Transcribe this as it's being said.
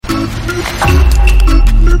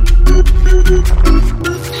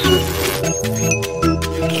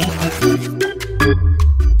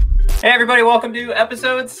everybody, welcome to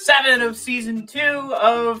episode 7 of season 2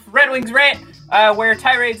 of Red Wings Rant, where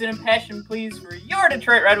tirades and impassioned pleas for your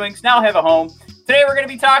Detroit Red Wings now have a home. Today we're going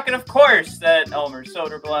to be talking, of course, that Elmer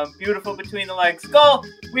Soderblom beautiful between the legs goal.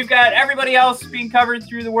 We've got everybody else being covered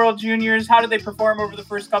through the World Juniors. How did they perform over the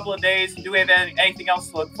first couple of days? Do we have anything else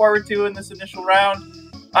to look forward to in this initial round?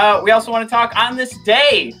 We also want to talk on this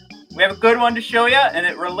day. We have a good one to show you, and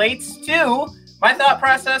it relates to my thought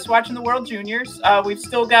process watching the World Juniors. We've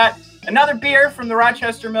still got another beer from the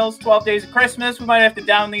Rochester Mills 12 Days of Christmas. We might have to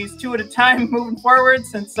down these 2 at a time moving forward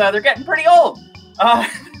since they're getting pretty old.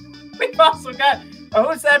 We've also got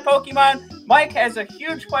Who's That Pokemon? Mike has a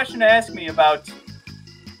huge question to ask me about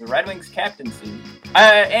the Red Wings captaincy.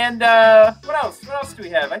 And what else? What else do we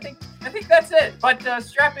have? I think that's it. But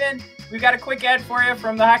strap in. We've got a quick ad for you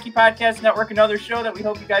from the Hockey Podcast Network, another show that we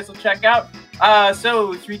hope you guys will check out.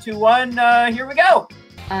 So 3, 2, 1, here we go.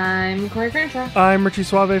 I'm Corey Crenshaw. I'm Richie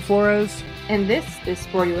Suave Flores. And this is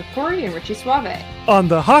Sporty with Corey and Richie Suave. On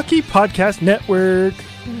the Hockey Podcast Network.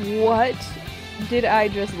 What did I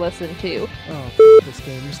just listen to? Oh, this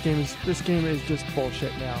game is just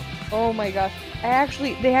bullshit now. Oh my gosh.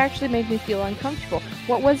 They actually made me feel uncomfortable.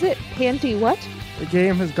 What was it? Panty what? The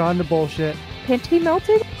game has gone to bullshit. Panty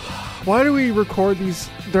melted? Why do we record these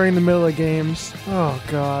during the middle of games? Oh,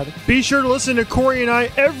 God. Be sure to listen to Corey and I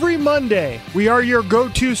every Monday. We are your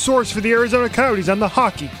go-to source for the Arizona Coyotes on the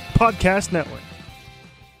Hockey Podcast Network.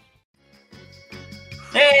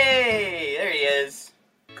 Hey, there he is.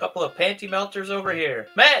 Couple of panty melters over here.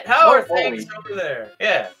 Matt, how are things over there?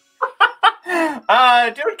 Yeah.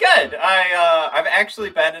 Doing good. I've actually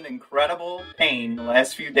been in incredible pain the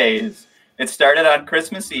last few days. It started on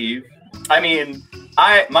Christmas Eve. I mean,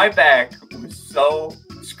 my back was so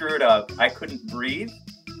screwed up, I couldn't breathe.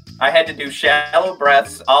 I had to do shallow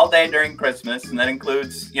breaths all day during Christmas, and that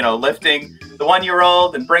includes, lifting the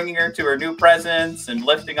 1-year-old and bringing her to her new presents and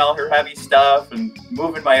lifting all her heavy stuff and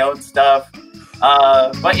moving my own stuff.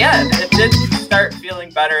 But yeah, it did start feeling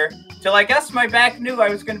better till I guess my back knew I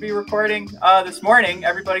was going to be recording this morning,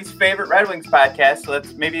 everybody's favorite Red Wings podcast. So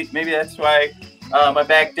that's maybe that's why my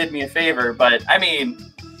back did me a favor. But I mean,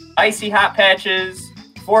 icy hot patches,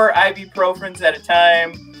 4 ibuprofens at a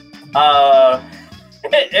time.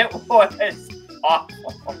 It was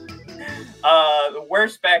awful. The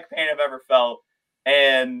worst back pain I've ever felt.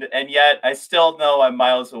 And yet I still know I'm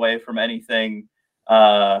miles away from anything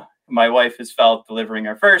my wife has felt delivering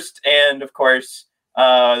our first. And of course,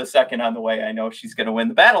 the second on the way, I know she's going to win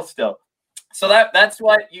the battle still. So that's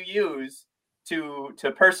what you use to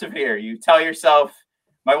persevere. You tell yourself,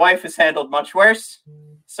 my wife has handled much worse,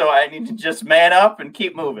 so I need to just man up and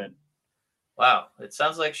keep moving. Wow, it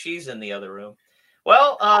sounds like she's in the other room.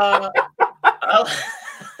 Well, I'll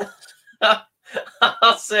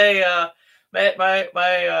say, Matt,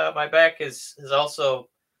 my back is also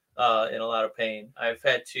in a lot of pain. I've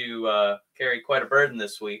had to carry quite a burden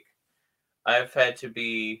this week. I've had to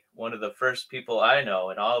be one of the first people I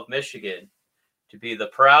know in all of Michigan to be the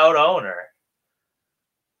proud owner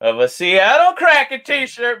of a Seattle Kraken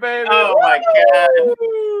t-shirt, baby. Oh my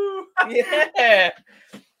God. Yeah.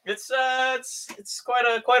 It's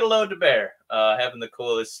quite a load to bear, having the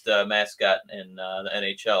coolest mascot in the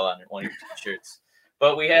NHL on one of your t-shirts.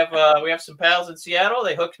 But we have some pals in Seattle.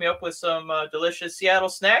 They hooked me up with some delicious Seattle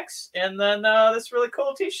snacks, and then this really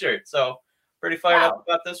cool t-shirt. So pretty fired up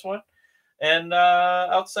about this one. And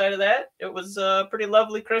outside of that, it was a pretty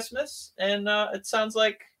lovely Christmas. And it sounds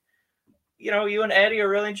like, you and Addie are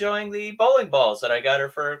really enjoying the bowling balls that I got her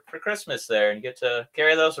for Christmas there, and you get to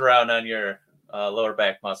carry those around on your lower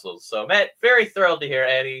back muscles. So, Matt, very thrilled to hear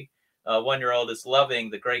Addie, 1-year-old, is loving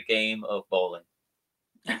the great game of bowling.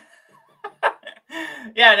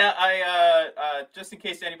 Yeah, no, I just in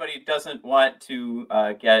case anybody doesn't want to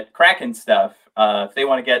get Kraken stuff, if they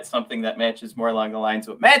want to get something that matches more along the lines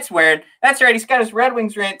of what Matt's wearing, that's right. He's got his Red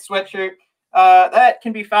Wings Rant sweatshirt. That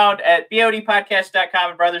can be found at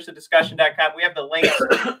bodpodcast.com and brothersofdiscussion.com. We have the links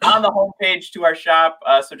on the homepage to our shop,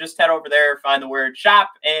 so just head over there, find the word shop,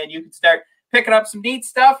 and you can start picking up some neat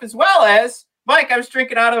stuff, as well as, Mike, I was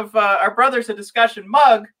drinking out of our Brothers of Discussion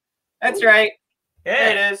mug. That's right. Yeah. There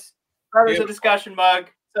it is. Brothers of Discussion mug.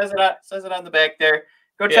 Says it on the back there.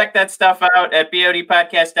 Go check that stuff out at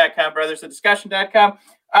bodpodcast.com, brothersofdiscussion.com.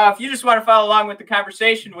 If you just want to follow along with the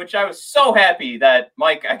conversation, which I was so happy that,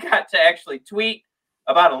 Mike, I got to actually tweet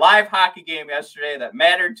about a live hockey game yesterday that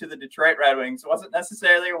mattered to the Detroit Red Wings. It wasn't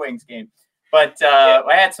necessarily a Wings game, but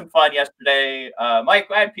I had some fun yesterday.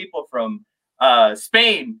 Mike, I had people from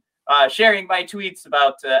Spain sharing my tweets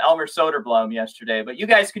about Elmer Soderblom yesterday, but you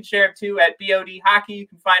guys can share it too at BOD Hockey. You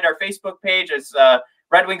can find our Facebook page as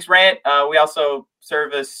Red Wings Rant. We also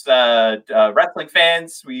service wrestling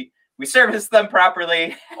fans. We service them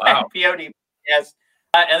properly. Wow. POD. Yes.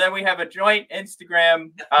 And then we have a joint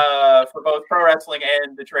Instagram for both pro wrestling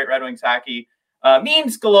and Detroit Red Wings hockey.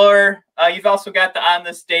 Memes galore. You've also got the On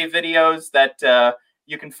This Day videos that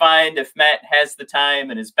you can find if Matt has the time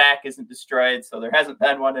and his back isn't destroyed. So there hasn't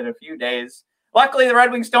been one in a few days. Luckily, the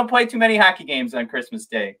Red Wings don't play too many hockey games on Christmas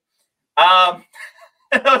Day.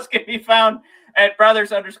 Those can be found at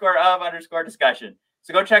brothers_of_discussion.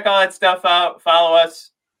 So go check all that stuff out. Follow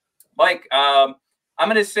us. Mike, I'm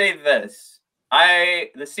going to say this.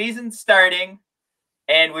 The season's starting,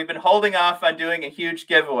 and we've been holding off on doing a huge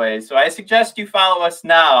giveaway. So I suggest you follow us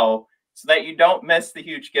now so that you don't miss the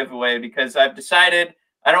huge giveaway, because I've decided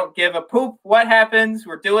I don't give a poop what happens.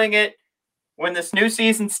 We're doing it when this new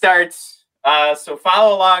season starts. So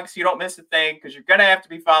follow along so you don't miss a thing, because you're going to have to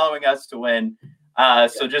be following us to win.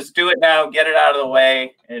 So just do it now, get it out of the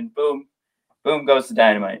way, and boom goes the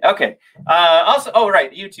dynamite. Okay. Also,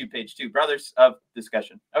 right, the YouTube page too, Brothers of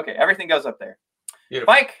Discussion. Okay, everything goes up there.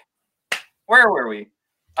 Beautiful. Mike, where were we?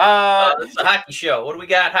 It's a hockey show. What do we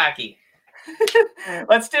got, hockey?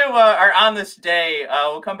 Let's do our On This Day.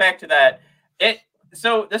 We'll come back to that.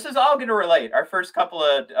 So this is all going to relate, our first couple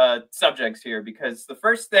of subjects here, because the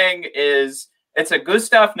first thing is it's a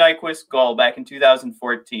Gustav Nyquist goal back in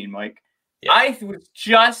 2014, Mike. Yeah. I was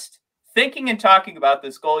just thinking and talking about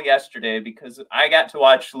this goal yesterday because I got to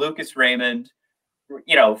watch Lucas Raymond,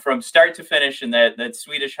 from start to finish in that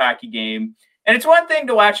Swedish hockey game. And it's one thing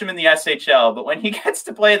to watch him in the SHL, but when he gets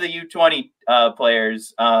to play the U20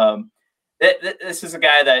 players, this is a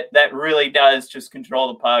guy that really does just control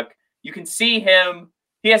the puck. You can see him.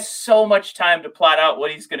 He has so much time to plot out what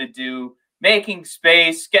he's going to do, making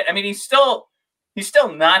space. He's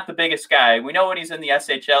still not the biggest guy. We know when he's in the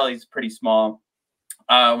SHL, he's pretty small.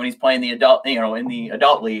 When he's playing the adult, in the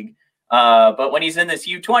adult league. But when he's in this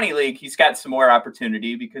U20 league, he's got some more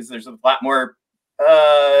opportunity because there's a lot more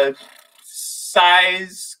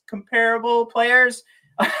size comparable players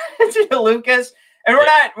to Lucas. And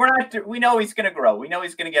we know he's going to grow. We know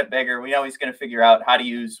he's going to get bigger. We know he's going to figure out how to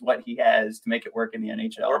use what he has to make it work in the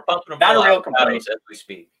NHL. We're pumping him not a real complaint as we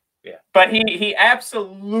speak. Yeah. But he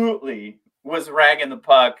absolutely was ragging the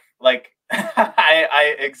puck. Like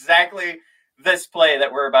I exactly this play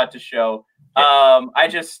that we're about to show. Yeah.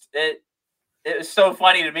 It was so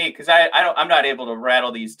funny to me because I'm not able to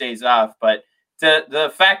rattle these days off, but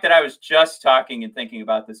the fact that I was just talking and thinking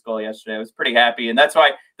about this goal yesterday, I was pretty happy. And that's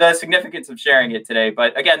why the significance of sharing it today.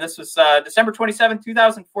 But again, this was December 27,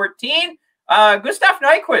 2014. Gustav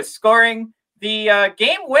Nyquist scoring the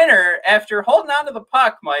game winner after holding on to the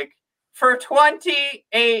puck, Mike, for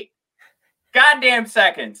 28 goddamn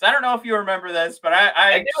seconds. I don't know if you remember this, but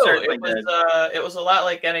I do. Certainly did. It was a lot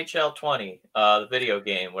like NHL 20, the video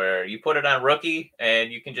game, where you put it on rookie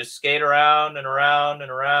and you can just skate around and around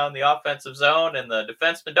and around the offensive zone, and the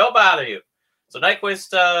defenseman don't bother you. So Nyquist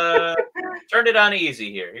turned it on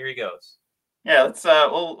easy here. Here he goes. Yeah, let's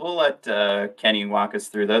we'll let Kenny walk us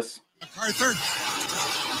through this. Arthur,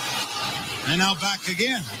 and now back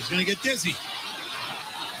again. He's going to get dizzy.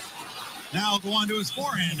 Now go on to his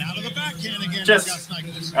forehand, out of the backhand again.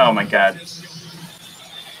 Oh my God.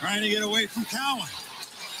 Trying to get away from Cowan.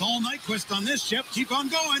 Cole Nyquist on this ship. Keep on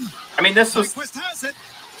going. This was... Nyquist has it.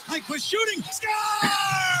 Nyquist shooting. Score!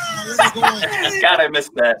 God, I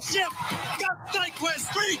missed that. Ship got Nyquist.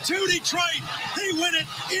 3-2 Detroit. They win it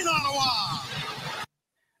in Ottawa.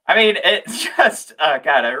 It's just... God,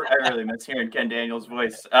 I really miss hearing Ken Daniels'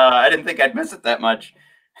 voice. I didn't think I'd miss it that much.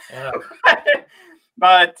 Yeah.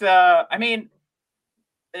 But,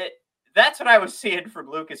 that's what I was seeing from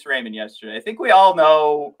Lucas Raymond yesterday. I think we all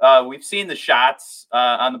know, we've seen the shots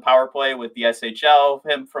on the power play with the SHL,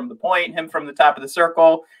 him from the point, him from the top of the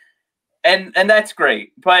circle, and that's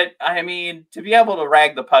great. But, to be able to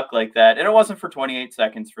rag the puck like that, and it wasn't for 28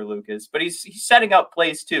 seconds for Lucas, but he's setting up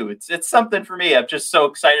plays too. It's something for me I'm just so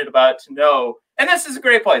excited about to know. And this is a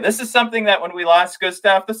great play. This is something that when we lost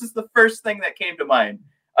Gustav, this is the first thing that came to mind.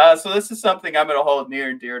 So this is something I'm going to hold near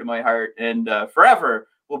and dear to my heart, and forever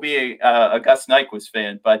will be a Gus Nyquist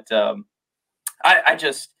fan. But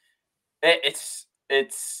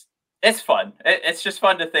it's fun. It's just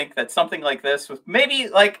fun to think that something like this with maybe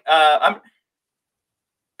I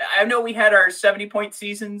know we had our 70-point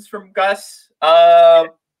seasons from Gus, but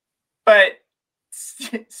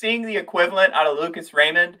seeing the equivalent out of Lucas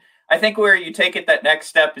Raymond, I think where you take it that next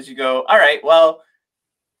step is you go, all right, well,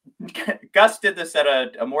 Gus did this at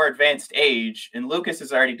a more advanced age, and Lucas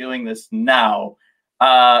is already doing this now,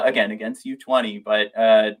 again, against U20. But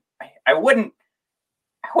I wouldn't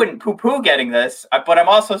poo-poo getting this, but I'm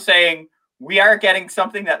also saying we are getting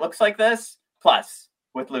something that looks like this, plus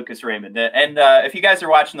with Lucas Raymond. And if you guys are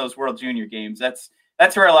watching those World Junior games, that's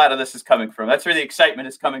where a lot of this is coming from. That's where the excitement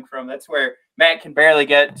is coming from. That's where Matt can barely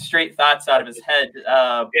get straight thoughts out of his head.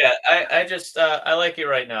 I like it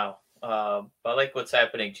right now. I like what's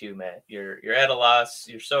happening to you, Matt. You're at a loss.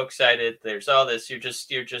 You're so excited. There's all this. You're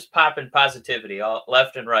just popping positivity all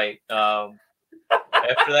left and right.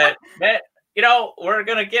 After that, Matt, we're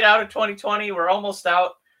gonna get out of 2020. We're almost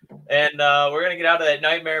out, and we're gonna get out of that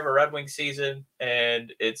nightmare of a Red Wing season.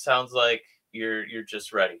 And it sounds like you're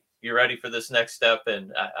just ready. You're ready for this next step,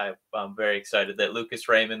 and I'm very excited that Lucas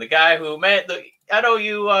Raymond, the guy who, Matt, I know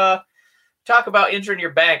you talk about injuring your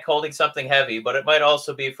back holding something heavy, but it might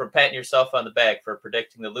also be from patting yourself on the back for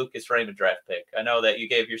predicting the Lucas Raymond draft pick. I know that you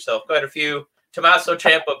gave yourself quite a few Tommaso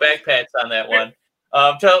Ciampa back pats on that one.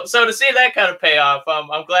 So to see that kind of payoff,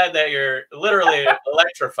 I'm glad that you're literally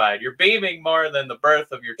electrified. You're beaming more than the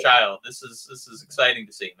birth of your child. This is exciing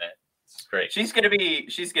to see, man. It's great. She's gonna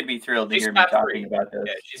be thrilled to hear me talking about this.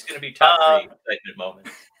 Yeah, she's gonna be top 3 excitement moment.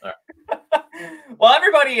 All right. Well,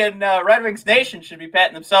 everybody in Red Wings Nation should be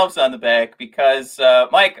patting themselves on the back because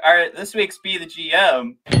Mike, this week's Be the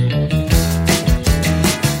GM.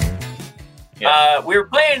 Yeah. We're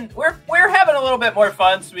having a little bit more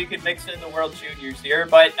fun, so we could mix in the World Juniors here.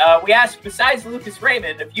 But we asked, besides Lucas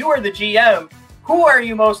Raymond, if you were the GM, who are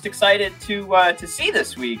you most excited to see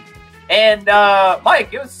this week? And Mike,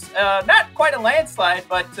 it was not quite a landslide,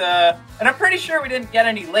 but and I'm pretty sure we didn't get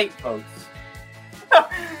any late votes.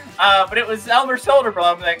 But it was Elmer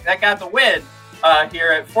Soderblom that got the win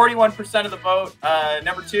here at 41% of the vote.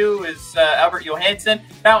 Number 2 is Albert Johansson.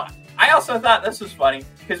 Now, I also thought this was funny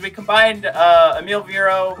because we combined Emil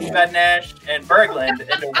Viro, Ben Nash, and Berglund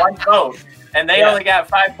into one vote, and they only got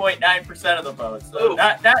 5.9% of the vote. So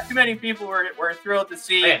not too many people were thrilled to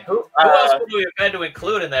see. Man, who else would we have had to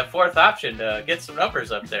include in that 4th option to get some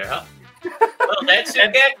numbers up there, huh? Well, that's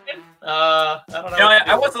it. I don't know.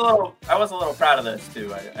 I was a little proud of this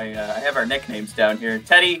too. I have our nicknames down here.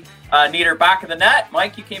 Teddy Nieder, back of the net.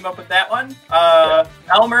 Mike, you came up with that one.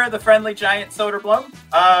 Elmer, the friendly giant Soderblom.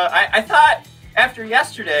 I thought after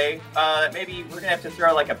yesterday, maybe we're gonna have to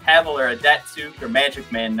throw like a Pavel or a Datsuk or Magic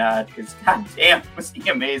Man nod because goddamn was he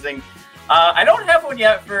amazing. I don't have one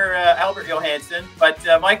yet for Albert Johansson, but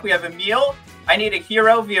Mike, we have Emil. I need a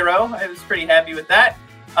hero Viro. I was pretty happy with that.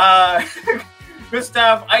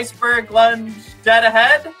 Gustav Iceberg Lunge dead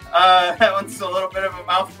ahead. That one's a little bit of a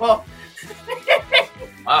mouthful.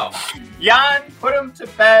 Wow. Jan, put him to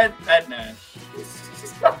bed, Nash.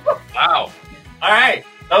 Wow. All right.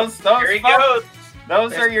 Those Here he goes.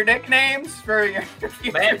 Those are your nicknames for your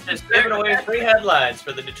Man, just giving away 3 headlines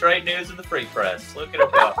for the Detroit News and the Free Press. Look at him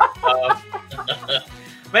go.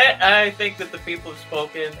 Matt, I think that the people have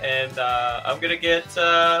spoken, and I'm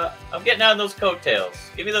getting on those coattails.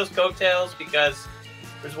 Give me those coattails because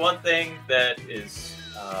there's one thing that is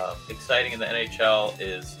exciting in the NHL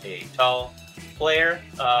is a tall player.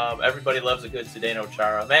 Everybody loves a good Zdeno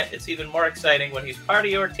Chara. Matt, it's even more exciting when he's part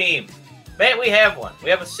of your team. Matt, we have one. We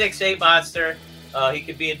have a 6'8" monster. He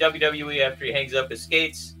could be in WWE after he hangs up his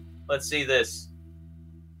skates. Let's see this.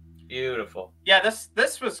 Beautiful. Yeah, this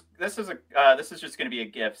is just going to be a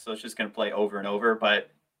GIF, so it's just going to play over and over. But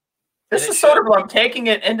this is Soderblom taking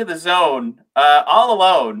it into the zone all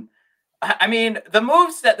alone. I mean, the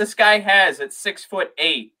moves that this guy has at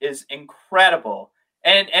 6'8" is incredible.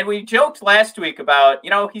 And we joked last week about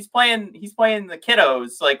he's playing the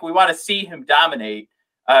kiddos, like we want to see him dominate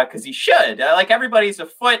because he should. Like everybody's a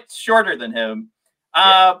foot shorter than him.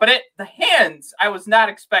 But the hands I was not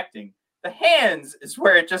expecting. The hands is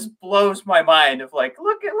where it just blows my mind of like,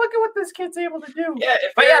 look at what this kid's able to do. Yeah,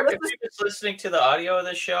 if you're just listening to the audio of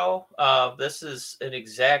the show, this is an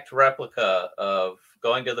exact replica of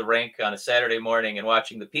going to the rink on a Saturday morning and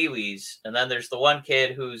watching the Pee-wees. And then there's the one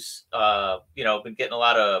kid who's been getting a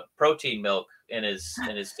lot of protein milk in his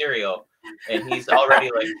cereal, and he's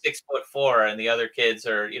already like 6'4", and the other kids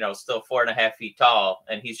are still 4.5 feet tall,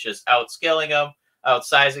 and he's just outskilling them,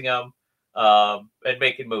 outsizing them. And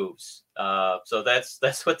making moves. So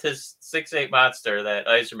that's what this 6'8" monster that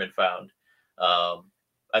Yzerman found. So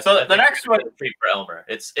the next one for Elmer.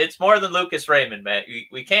 It's more than Lucas Raymond, Matt.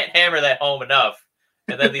 We can't hammer that home enough,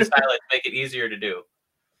 and then these highlights make it easier to do.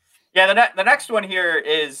 Yeah, the next one here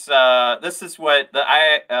is this is what the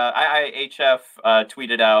IIHF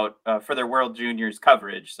tweeted out for their World Juniors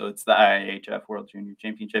coverage. So it's the IIHF World Junior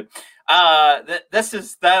Championship. This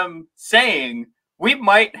is them saying we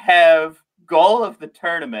might have goal of the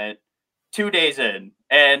tournament 2 days in.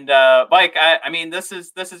 And Mike, I mean, this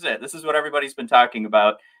is it. This is what everybody's been talking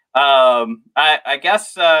about. I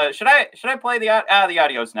guess should I play the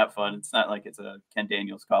audio's not fun. It's not like it's a Ken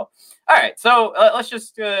Daniels call. All right, so let's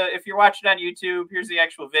just if you're watching on YouTube, here's the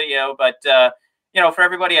actual video. But for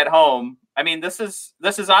everybody at home, I mean, this is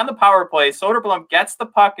on the power play. Soderblom gets the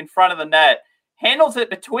puck in front of the net, handles it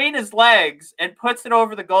between his legs, and puts it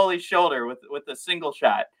over the goalie's shoulder with a single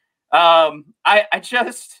shot.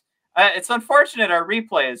 It's unfortunate our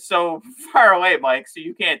replay is so far away, Mike, so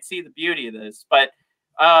you can't see the beauty of this. But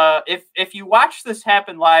if you watch this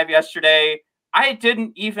happen live yesterday, I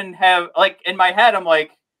didn't even have, like, in my head, I'm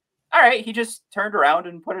like, all right, he just turned around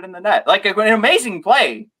and put it in the net. Like, an amazing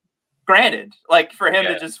play, granted, like, for him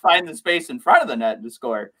to just find the space in front of the net and to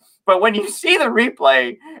score. But when you see the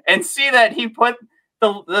replay and see that he put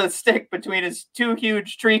the stick between his two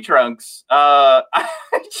huge tree trunks,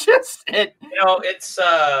 it's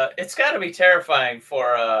got to be terrifying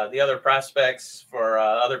for the other prospects, for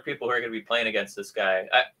other people who are going to be playing against this guy.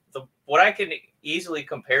 What I can easily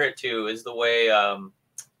compare it to is the way,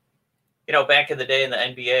 back in the day in the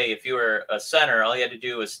NBA, if you were a center, all you had to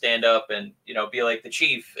do was stand up and, be like the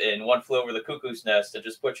Chief in One Flew Over the Cuckoo's Nest and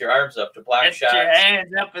just put your arms up to block shots. Get your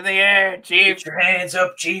hands up in the air, Chief. Get your hands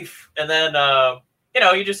up, Chief. And then,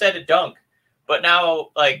 you just had to dunk. But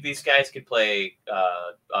now, like, these guys can play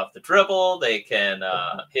off the dribble. They can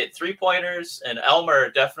hit three-pointers. And Elmer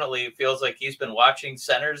definitely feels like he's been watching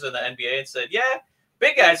centers in the NBA and said, yeah,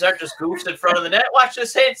 big guys aren't just goofs in front of the net. Watch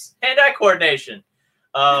this hand-eye coordination.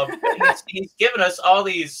 He's given us all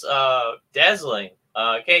these dazzling,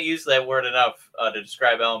 I can't use that word enough to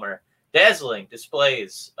describe Elmer, dazzling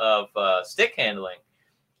displays of stick handling.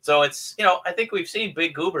 So it's, I think we've seen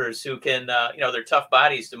big goobers who can, they're tough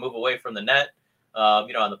bodies to move away from the net, on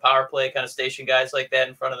the power play kind of station guys like that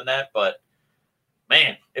in front of the net. But,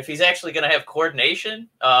 man, if he's actually going to have coordination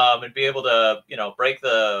and be able to, break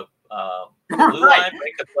the blue line,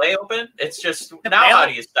 break the play open, it's just, now how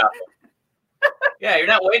do you stop him? Yeah, you're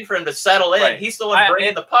not waiting for him to settle in. Right. He's the one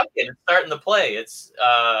bringing the puck in and starting the play. It's,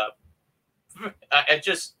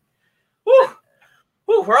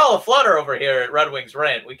 we're all a flutter over here at Red Wings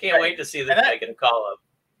Rant. We can't wait to see this guy get a call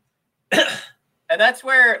up. And that's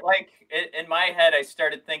where, like, in my head, I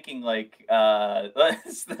started thinking, like,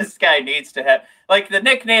 this guy needs to have, like, the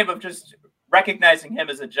nickname of just recognizing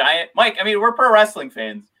him as a giant. Mike, I mean, we're pro wrestling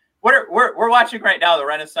fans. We're watching right now the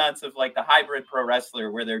renaissance of, like, the hybrid pro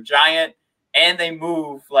wrestler where they're giant and they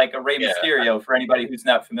move like a Rey Mysterio, for anybody who's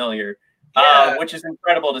not familiar, which is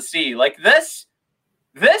incredible to see. Like, this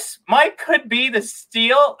Mike could be the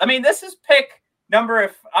steal. I mean, this is pick number,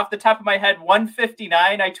 if off the top of my head,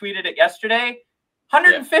 159. I tweeted it yesterday.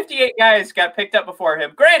 158 guys got picked up before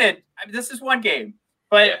him. Granted, I mean, this is one game,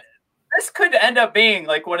 but this could end up being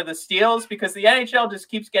like one of the steals because the NHL just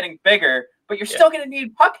keeps getting bigger, but you're still going to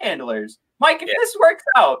need puck handlers. Mike, if this works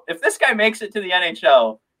out, if this guy makes it to the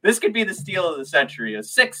NHL, this could be the steal of the century, a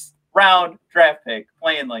 6th round draft pick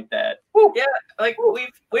playing like that. Woo. Yeah, like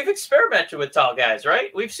we've experimented with tall guys, right?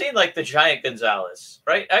 We've seen like the giant Gonzalez,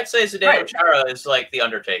 right? I'd say Zdeno Chara is like the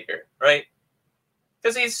Undertaker, right?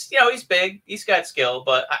 Because he's big, he's got skill,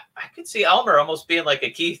 but I could see Elmer almost being like a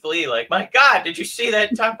Keith Lee. Like, my God, did you see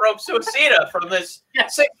that top rope suicida from this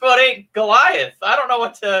 6'8" Goliath? I don't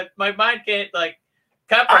know my mind can't like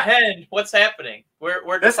comprehend what's happening.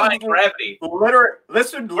 We're defying gravity.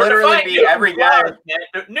 This would literally be every guy.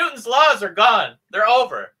 Newton's laws are gone. They're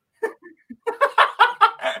over.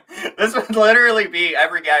 This would literally be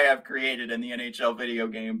every guy I've created in the NHL video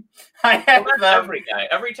game. I have every guy.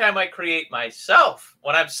 Every time I create myself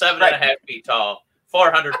when I'm 7.5 feet tall,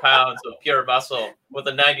 400 pounds of pure muscle with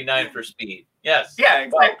a 99 for speed. Yes. Yeah,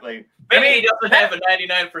 exactly. Well, maybe he doesn't have a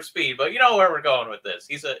 99 for speed, but you know where we're going with this.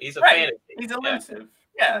 He's a fantasy. He's elusive.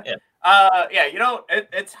 Yeah.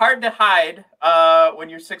 It's hard to hide when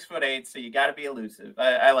you're 6'8", so you got to be elusive.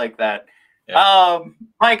 I like that. Yeah.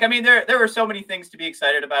 Mike, I mean, there were so many things to be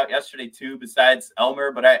excited about yesterday too, besides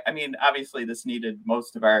Elmer. But I mean, obviously, this needed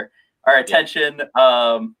most of our attention.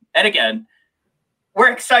 And again,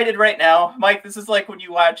 we're excited right now, Mike. This is like when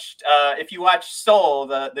you watched, if you watched Soul,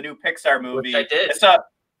 the new Pixar movie. Which I did.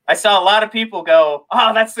 I saw a lot of people go,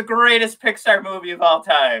 "Oh, that's the greatest Pixar movie of all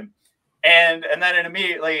time." And then it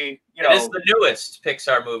immediately, it is the newest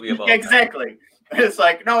Pixar movie of all time. Exactly. It's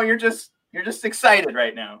like, no, you're just excited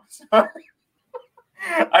right now. So,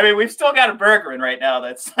 I mean, we've still got a Bergeron right now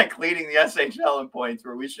that's like leading the SHL in points,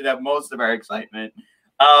 where we should have most of our excitement.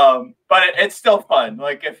 But it's still fun.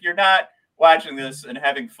 Like, if you're not watching this and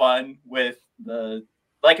having fun with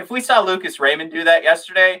if we saw Lucas Raymond do that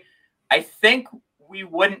yesterday, I think we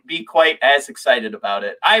wouldn't be quite as excited about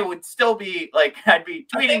it. I would still be like, I'd be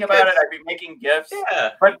tweeting about it. I'd be making GIFs.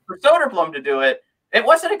 Yeah. But for Soderblom to do it, it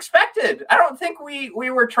wasn't expected. I don't think we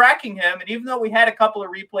were tracking him. And even though we had a couple of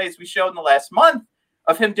replays we showed in the last month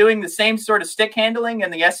of him doing the same sort of stick handling in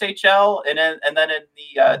the SHL and then in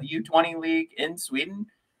the U20 league in Sweden,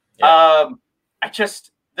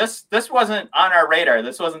 this wasn't on our radar.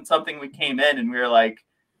 This wasn't something we came in and we were like,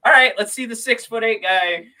 all right, let's see the 6'8"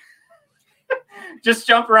 guy just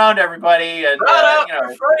jump around everybody and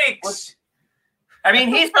freaks. I mean,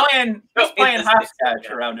 he's playing hopscotch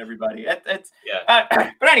around everybody. But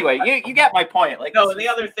anyway, you get my point. Like, no, and the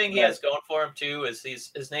other thing he has going for him too is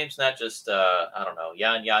his name's not just I don't know,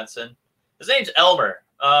 Jan Janssen. His name's Elmer.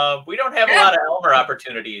 We don't have a lot of Elmer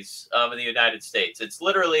opportunities in the United States. It's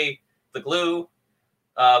literally the Glue,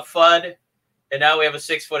 Fudd, and now we have a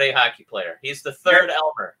 6'8" hockey player. He's the third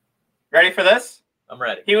Elmer. Ready for this? I'm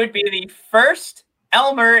ready. He would be the first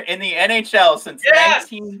Elmer in the NHL since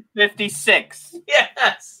 1956.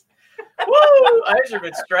 Yes. Woo!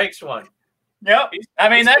 Yzerman strikes one. Yep.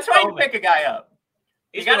 That's why you pick a guy up.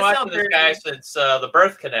 He's been watching this guy since the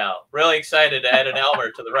birth canal. Really excited to add an Elmer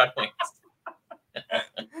to the Red Wings.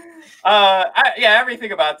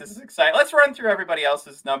 Everything about this is exciting. Let's run through everybody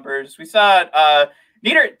else's numbers. We saw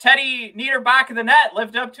Teddy Niederbach in the net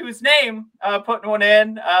lived up to his name, putting one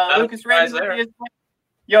in. Lucas Raymond,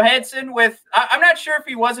 Johansson with, I'm not sure if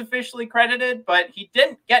he was officially credited, but he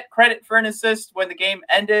didn't get credit for an assist when the game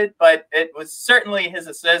ended, but it was certainly his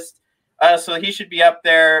assist. So he should be up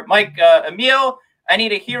there. Mike Emil, I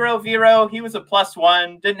need a hero, Vero. He was a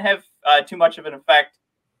 +1, didn't have too much of an effect.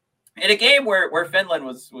 In a game where Finland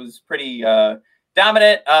was pretty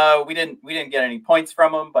dominant, we didn't get any points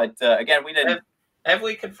from him, but again, we didn't. Have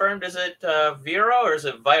we confirmed, is it Vero or is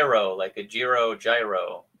it Viro, like a gyro?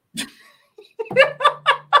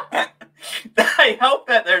 I hope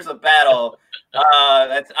that there's a battle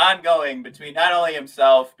that's ongoing between not only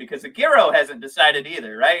himself, because Aguero hasn't decided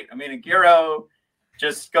either, right? I mean, Aguero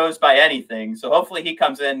just goes by anything. So hopefully he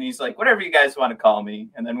comes in and he's like, whatever you guys want to call me.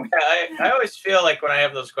 And then I always feel like when I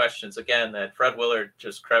have those questions, again, that Fred Willard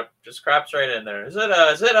just craps right in there. Is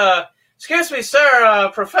it excuse me, sir,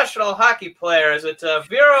 professional hockey player? Is it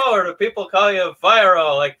Vero, or do people call you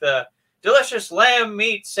Viro, like the delicious lamb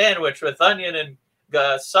meat sandwich with onion and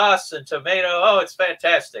sauce and tomato? Oh, it's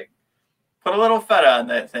fantastic. Put a little feta on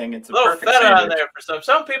that thing. It's a little perfect feta sandwich. on there for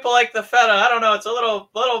some people like the feta. I don't know. It's a little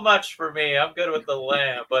much for me. I'm good with the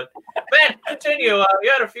lamb. But man, continue.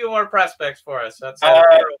 You had a few more prospects for us. That's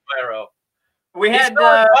Viro. We had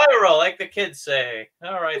Viro, like the kids say.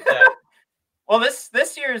 All right, then. Well,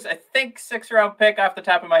 this year's, I think, 6th-round pick off the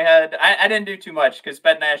top of my head. I didn't do too much because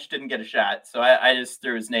Bednash didn't get a shot, so I just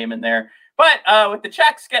threw his name in there. But with the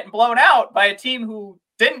Czechs getting blown out by a team who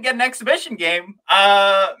didn't get an exhibition game,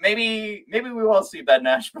 maybe we will see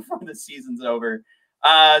Bednash before the season's over.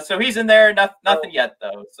 So he's in there. Nothing yet,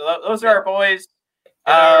 though. So those are our boys.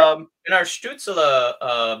 In our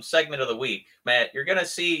Stützle segment of the week, Matt, you're going to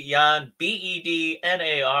see Jan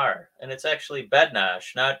Bednar, and it's actually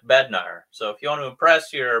Bednash, not Bednar. So if you want to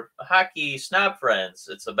impress your hockey snob friends,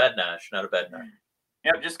 it's a Bednash, not a Bednar.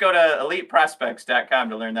 Yep, just go to eliteprospects.com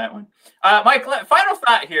to learn that one. Mike, final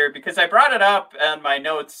thought here, because I brought it up on my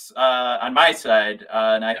notes on my side,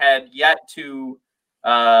 and I had yet to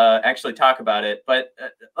actually talk about it. But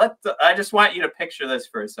I just want you to picture this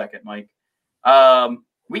for a second, Mike.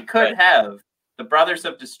 We could have the Brothers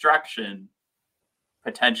of Destruction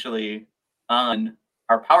potentially on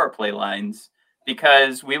our power play lines,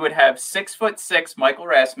 because we would have 6'6" Michael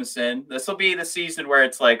Rasmussen. This will be the season where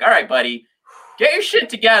it's like, all right, buddy, get your shit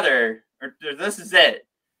together, or this is it.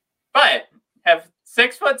 But have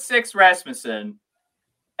 6'6" Rasmussen,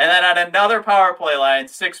 and then on another power play line,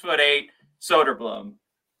 6'8" Soderblom.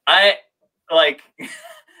 I don't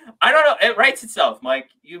know. It writes itself, Mike.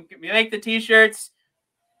 You make the T-shirts.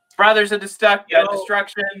 Brothers of Destruction.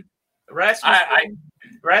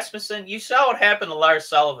 Rasmussen, you saw what happened to Lars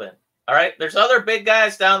Sullivan. All right, there's other big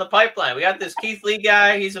guys down the pipeline. We got this Keith Lee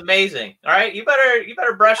guy. He's amazing. All right, you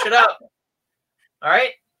better brush it up. All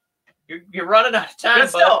right, you're running out of time,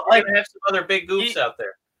 but we're gonna have some other big goofs out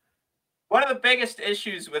there. One of the biggest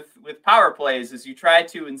issues with power plays is you try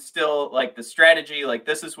to instill like the strategy, like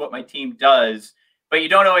this is what my team does, but you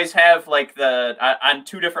don't always have like on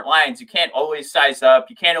two different lines. You can't always size up.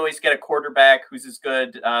 You can't always get a quarterback who's as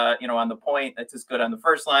good, on the point that's as good on the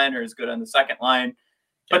first line or as good on the second line.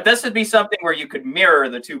 But this would be something where you could mirror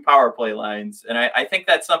the two power play lines. And I think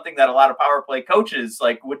that's something that a lot of power play coaches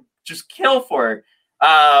would just kill for.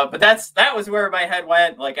 But that was where my head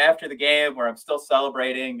went, like after the game, where I'm still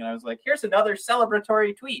celebrating. And I was like, here's another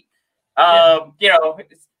celebratory tweet.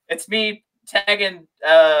 It's me tagging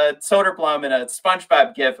Soderblom in a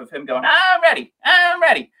SpongeBob gif of him going, I'm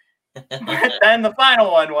ready. But then the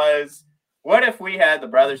final one was, what if we had the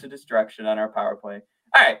Brothers of Destruction on our power play?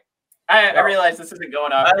 All right. I realize this isn't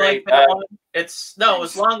going off great. Like that one. It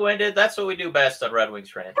was long-winded. That's what we do best on Red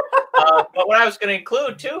Wings Rant. But what I was going to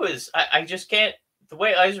include too is I just can't. The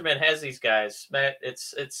way Yzerman has these guys, Matt.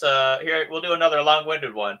 It's here. We'll do another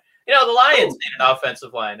long-winded one. You know, the Lions need an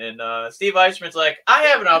offensive line, and Steve Yzerman's like, I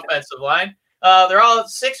have an offensive line. They're all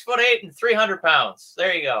 6'8" and 300 pounds.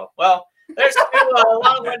 There you go. Well, there's two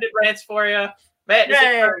long-winded rants for you, Matt. Is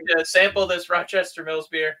it time to sample this Rochester Mills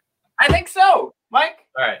beer? I think so, Mike.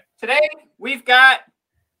 All right. Today we've got.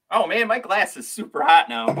 Oh man, my glass is super hot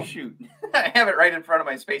now. Shoot, I have it right in front of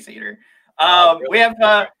my space heater. We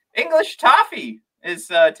have English Toffee is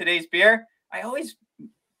today's beer. I always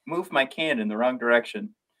move my can in the wrong direction.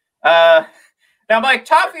 Now, Mike,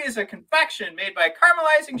 toffee is a confection made by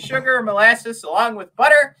caramelizing sugar, molasses, along with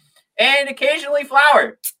butter and occasionally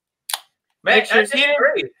flour. Man, I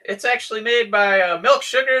disagree. It's actually made by milk,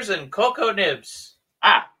 sugars, and cocoa nibs.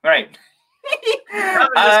 Ah, right.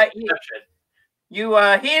 You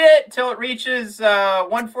heat it till it reaches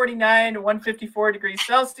 149 to 154 degrees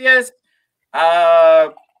Celsius,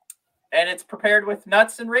 and it's prepared with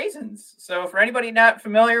nuts and raisins. So for anybody not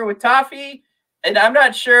familiar with toffee, and I'm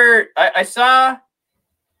not sure, I saw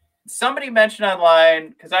somebody mention online,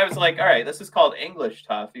 because I was like, all right, this is called English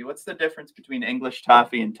toffee. What's the difference between English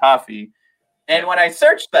toffee and toffee? And when I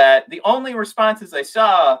searched that, the only responses I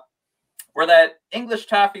saw were that English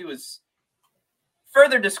toffee was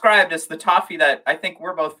further described as the toffee that I think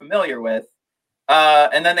we're both familiar with.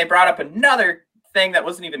 And then they brought up another thing that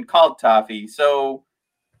wasn't even called toffee. So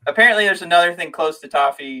apparently there's another thing close to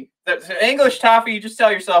toffee. English toffee, you just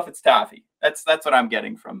tell yourself it's toffee. That's what I'm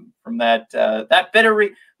getting from that that bit of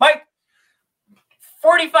Mike,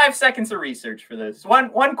 45 seconds of research for this. One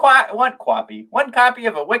copy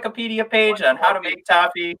of a Wikipedia page on how to make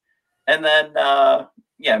toffee, and then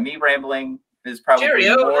me rambling is probably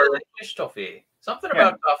more English toffee. Something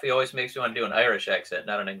about coffee always makes me want to do an Irish accent,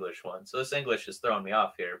 not an English one. So this English is throwing me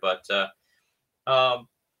off here. But man,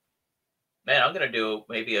 I'm gonna do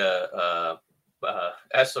maybe a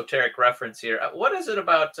esoteric reference here. What is it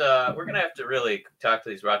about? We're gonna have to really talk to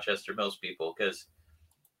these Rochester Mills people, because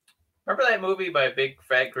remember that movie by Big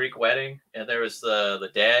Fat Greek Wedding, and there was the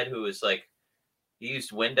dad who was like, he used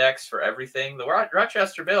Windex for everything. The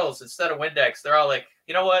Rochester Mills, instead of Windex, they're all like,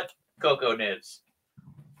 you know what, cocoa nibs.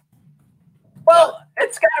 Well,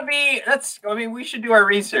 it's got to be, we should do our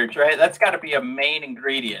research, right? That's got to be a main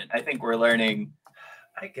ingredient. I think we're learning.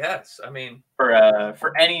 I guess. I mean,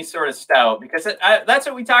 for any sort of stout, because that's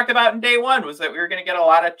what we talked about in day one, was that we were going to get a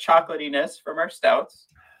lot of chocolatiness from our stouts.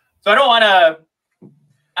 So I don't want to,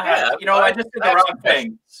 I just did the wrong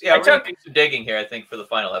thing. Yeah, we're going to do some digging here, I think, for the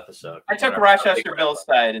final episode. I took Rochester Mills'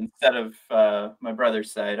 side instead of my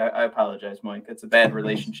brother's side. I apologize, Mike. It's a bad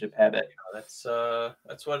relationship habit. That's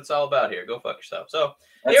what it's all about here. Go fuck yourself. So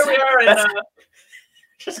here we are in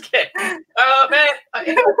just kidding. Man,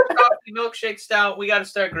 coffee milkshake stout. We got to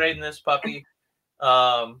start grading this puppy.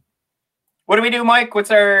 What do we do, Mike?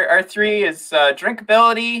 What's our three is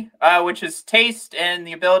drinkability, which is taste and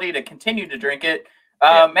the ability to continue to drink it.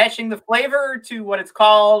 Matching the flavor to what it's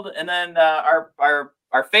called, and then our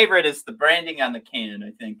favorite is the branding on the can.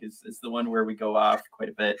 I think is the one where we go off quite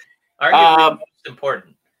a bit. Arguably most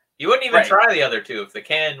important. You wouldn't even try the other two if the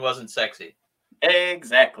can wasn't sexy.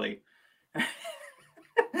 Exactly.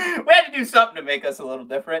 We had to do something to make us a little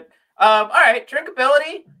different. All right,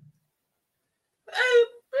 drinkability. I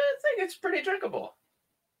think it's pretty drinkable.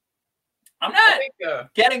 I'm not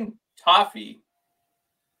getting toffee,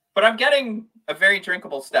 but I'm getting a very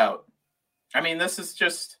drinkable stout. I mean, this is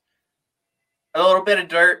just a little bit of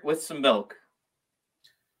dirt with some milk.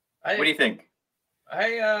 What do you think?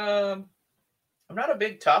 I'm not a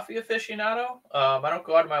big toffee aficionado. I don't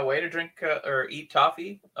go out of my way to drink or eat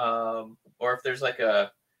toffee. Or if there's like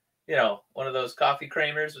one of those coffee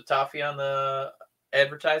creamers with toffee on the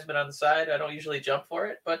advertisement on the side, I don't usually jump for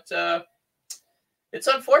it. But it's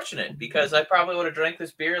unfortunate, because I probably would have drank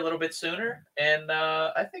this beer a little bit sooner, and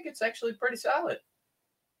I think it's actually pretty solid.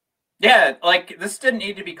 Yeah, like, this didn't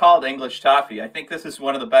need to be called English toffee. I think this is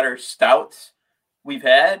one of the better stouts we've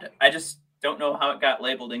had. I just don't know how it got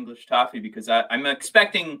labeled English toffee, because I'm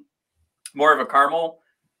expecting more of a caramel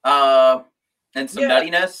and some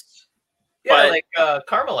nuttiness. Yeah, like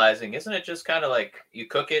caramelizing. Isn't it just kind of like you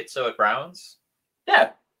cook it so it browns?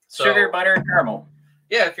 Yeah, sugar, butter, and caramel.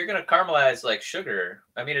 Yeah, if you're going to caramelize like sugar,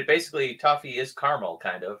 I mean, toffee is caramel,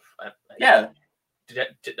 kind of. Yeah.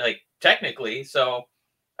 Like, technically. So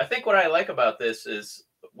I think what I like about this is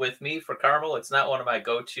with me for caramel, it's not one of my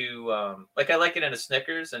go-to. I like it in a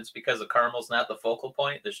Snickers, and it's because the caramel's not the focal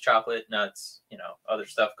point. There's chocolate, nuts, other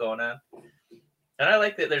stuff going on. And I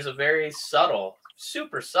like that there's a very subtle,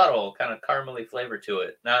 super subtle kind of caramely flavor to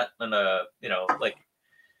it. Not in a, like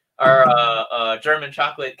our German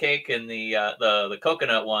chocolate cake and the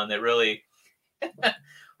coconut one that really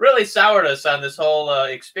really soured us on this whole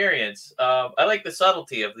experience. I like the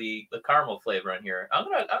subtlety of the caramel flavor in here. I'm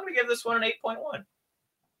gonna give this one an 8.1.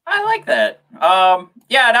 I like that.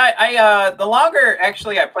 Yeah, and I the longer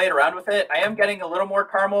actually I played around with it, I am getting a little more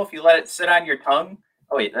caramel if you let it sit on your tongue.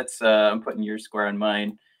 Oh wait, that's I'm putting your score on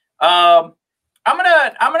mine. I'm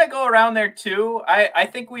gonna go around there too. I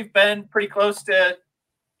think we've been pretty close to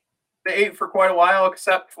the 8 for quite a while,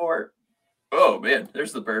 except for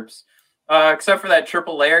there's the burps. Except for that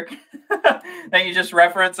triple layer that you just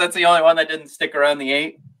referenced. That's the only one that didn't stick around the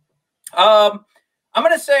 8. I'm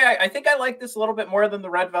going to say I think I like this a little bit more than the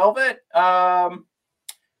Red Velvet.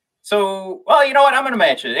 So, well, you know what? I'm going to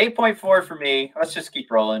match it. 8.4 for me. Let's just keep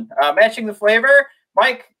rolling. Matching the flavor.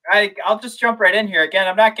 Mike, I'll just jump right in here. Again,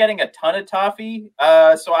 I'm not getting a ton of toffee.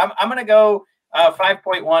 So I'm going to go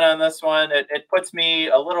 5.1 on this one. It puts me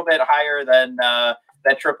a little bit higher than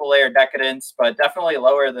that triple layer Decadence, but definitely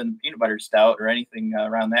lower than peanut butter stout or anything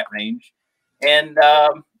around that range. And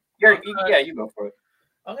you go for it.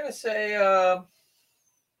 I'm gonna say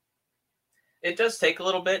it does take a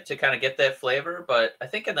little bit to kind of get that flavor, but I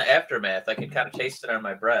think in the aftermath I can kind of taste it on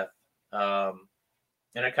my breath. And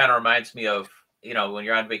it kind of reminds me of when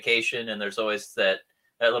you're on vacation and there's always that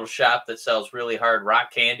little shop that sells really hard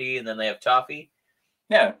rock candy, and then they have toffee.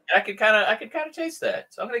 Yeah, I could kind of taste that.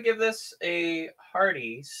 So I'm going to give this a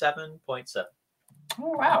hearty 7.7. Oh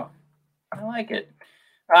wow, I like it.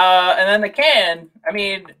 And then the can. I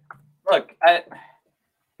mean, look,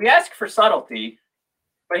 we ask for subtlety,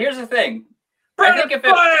 but here's the thing. I think if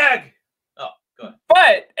flag. Oh, go ahead.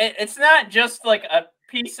 But it's not just like a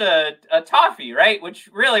piece of toffee, right? Which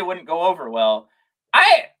really wouldn't go over well.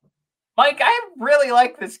 I really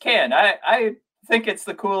like this can. I think it's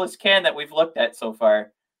the coolest can that we've looked at so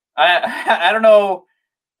far. I don't know.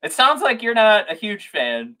 It sounds like you're not a huge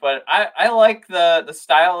fan, but I like the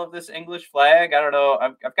style of this English flag. I don't know.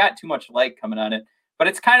 I've got too much light coming on it, but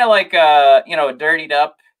it's kind of like a dirtied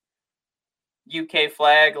up UK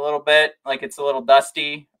flag a little bit. Like it's a little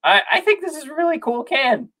dusty. I think this is a really cool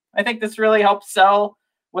can. I think this really helps sell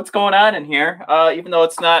what's going on in here. Even though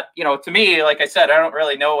it's not, to me, like I said, I don't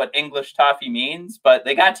really know what English toffee means, but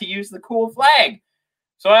they got to use the cool flag.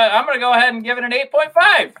 So I'm going to go ahead and give it an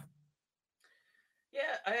 8.5.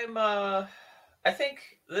 Yeah, I think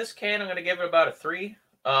this can, I'm going to give it about a 3.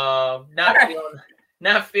 Not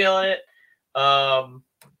feeling it.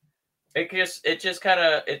 It just kind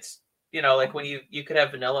of, it's, like when you could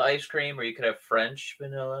have vanilla ice cream or you could have French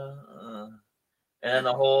vanilla. And then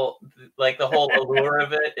the whole allure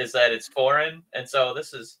of it is that it's foreign. And so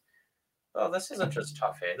this isn't just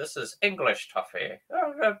toffee. This is English toffee.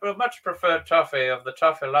 I much prefer toffee of the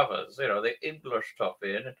toffee lovers, the English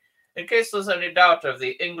toffee. And in case there's any doubt of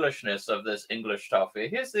the Englishness of this English toffee,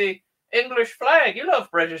 here's the English flag. You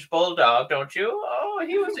love British Bulldog, don't you? Oh,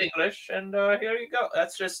 he was English. And here you go.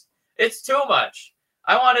 It's too much.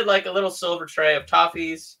 I wanted like a little silver tray of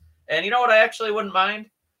toffees. And you know what I actually wouldn't mind?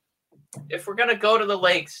 If we're gonna go to the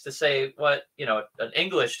lengths to say what an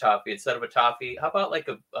English toffee instead of a toffee, how about like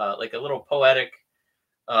a little poetic,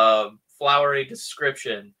 flowery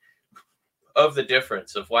description of the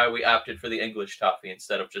difference of why we opted for the English toffee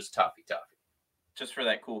instead of just toffee. Just for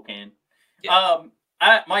that cool can. Yeah.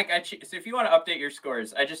 Mike, so if you want to update your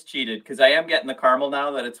scores, I just cheated because I am getting the caramel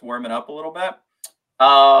now that it's warming up a little bit.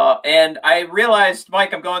 And I realized,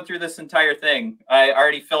 Mike, I'm going through this entire thing. I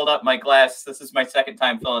already filled up my glass. This is my second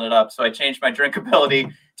time filling it up. So I changed my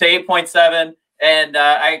drinkability to 8.7 and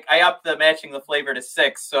I upped the matching the flavor to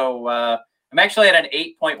 6. So I'm actually at an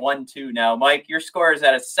 8.12 now. Mike, your score is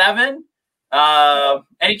at a 7.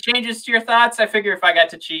 Any changes to your thoughts? I figure if I got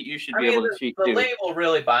to cheat, you should be able to cheat too. The label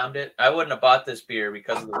really bombed it. I wouldn't have bought this beer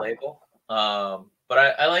because of the label. But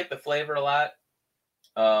I like the flavor a lot.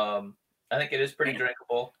 I think it is pretty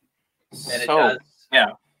drinkable, and it does.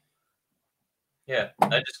 Yeah.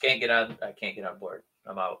 I just can't get on. I can't get on board.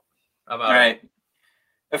 I'm out. All right.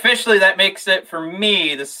 Officially, that makes it for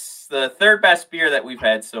me the third best beer that we've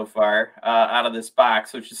had so far out of this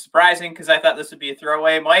box, which is surprising because I thought this would be a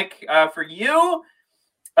throwaway. Mike, for you,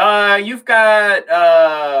 you've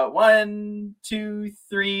got 1, 2,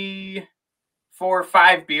 3, 4,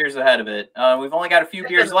 5 beers ahead of it. We've only got a few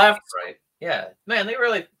beers left. Right. Yeah, man, they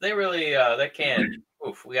really, that can.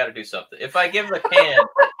 Oof, we got to do something. If I give the can,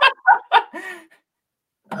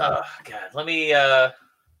 oh God, let me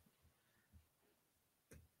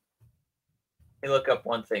me look up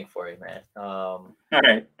one thing for you, man. All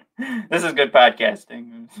right. This is good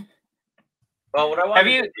podcasting. Well, what I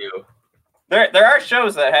wanted to do. There are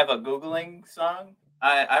shows that have a Googling song.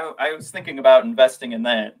 I was thinking about investing in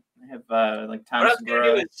that. I have like Tom What I was going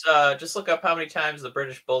to Segura. do is just look up how many times the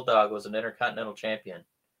British Bulldog was an Intercontinental Champion.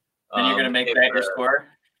 And you're going to make that your score?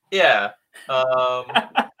 Yeah.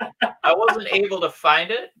 I wasn't able to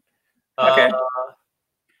find it. Okay.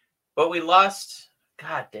 But we lost.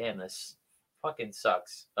 God damn, this fucking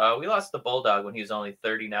sucks. We lost the Bulldog when he was only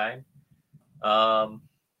 39. Oh,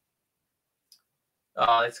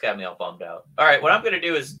 it's got me all bummed out. All right, what I'm going to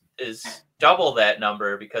do is double that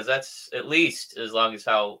number because that's at least as long as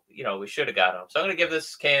how we should have got him. So I'm going to give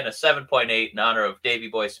this can a 7.8 in honor of Davey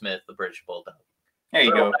Boy Smith, the British Bulldog. There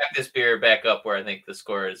you go. Back this beer back up where I think the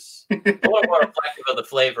score is a little more reflective of the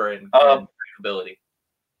flavor and drinkability.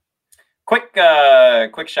 Quick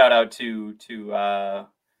shout out to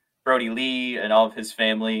Brody Lee and all of his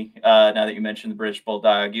family. Now that you mentioned the British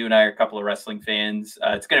Bulldog, you and I are a couple of wrestling fans.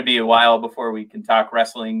 It's going to be a while before we can talk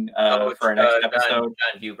wrestling for our next episode.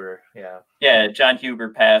 John Huber, yeah. Yeah, John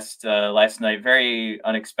Huber passed last night very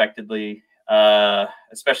unexpectedly,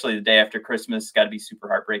 especially the day after Christmas. Got to be super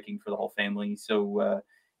heartbreaking for the whole family. So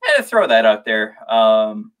throw that out there.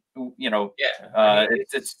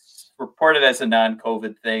 It's reported as a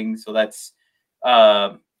non-COVID thing, so that's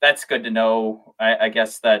good to know. I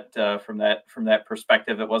guess that from that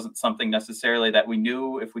perspective, it wasn't something necessarily that we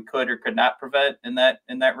knew if we could or could not prevent in that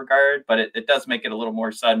regard, but it does make it a little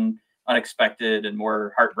more sudden, unexpected, and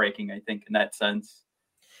more heartbreaking, I think, in that sense.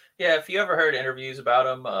 Yeah, if you ever heard interviews about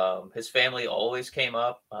him, his family always came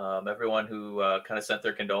up. Everyone who kind of sent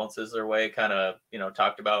their condolences their way kind of,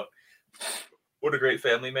 talked about what a great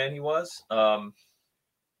family man he was.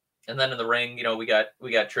 And then in the ring, we got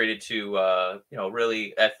traded to,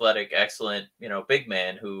 really athletic, excellent, big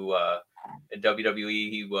man who in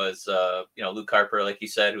WWE, he was, Luke Harper, like he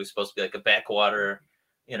said, who was supposed to be like a backwater,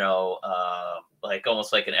 like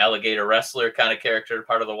almost like an alligator wrestler kind of character,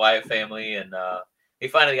 part of the Wyatt family. And he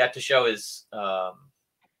finally got to show his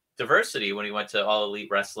diversity when he went to All Elite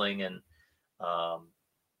Wrestling and,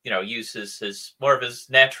 use his more of his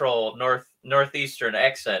natural northeastern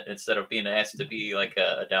accent instead of being asked to be like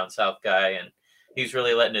a down south guy. And he's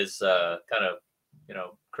really letting his kind of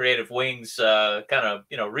creative wings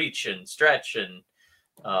reach and stretch, and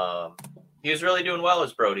he was really doing well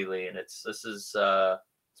as Brody Lee. And it's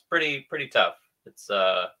pretty tough. It's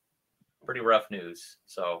pretty rough news.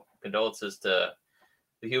 So condolences to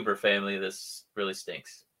the Huber family. This really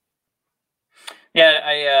stinks.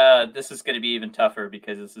 Yeah, this is going to be even tougher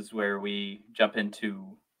because this is where we jump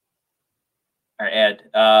into our ad.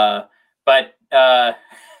 But I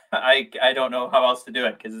don't know how else to do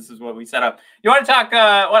it because this is what we set up. You want to talk?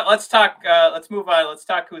 Let's move on. Let's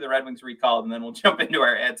talk who the Red Wings recalled, and then we'll jump into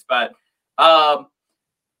our ad spot. So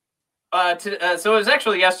it was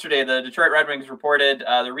actually yesterday. The Detroit Red Wings reported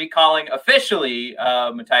the recalling officially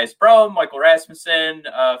Matthias Brome, Michael Rasmussen,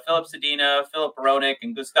 Philip Zadina, Philip Hronek,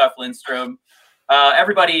 and Gustav Lindstrom.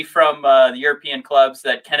 Everybody from the European clubs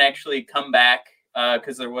that can actually come back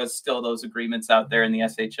because there was still those agreements out there in the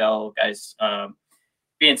SHL guys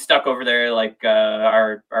being stuck over there, like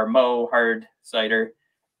our Mo Hard cider.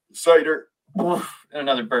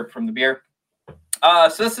 Another burp from the beer.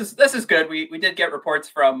 So this is good. We did get reports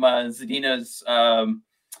from Zadina's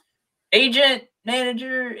agent,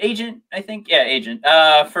 I think. Yeah, agent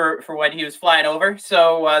for when he was flying over.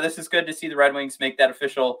 So this is good to see the Red Wings make that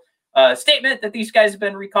official statement that these guys have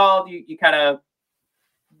been recalled. You kind of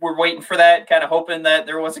were waiting for that, kind of hoping that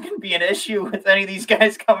there wasn't going to be an issue with any of these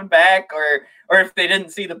guys coming back, or if they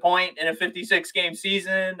didn't see the point in a 56-game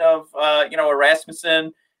season of a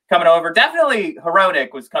Rasmussen coming over. Definitely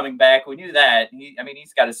Hronek was coming back. We knew that.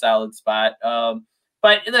 He's got a solid spot.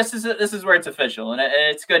 But this is where it's official, and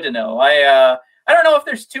it's good to know. I don't know if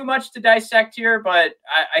there's too much to dissect here, but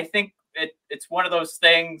I think it's one of those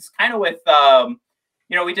things kind of with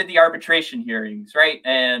we did the arbitration hearings, right?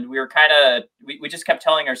 And we were we just kept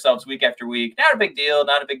telling ourselves week after week, not a big deal,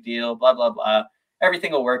 blah, blah, blah.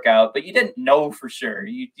 Everything will work out. But you didn't know for sure.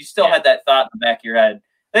 You still had that thought in the back of your head.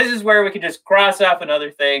 This is where we can just cross off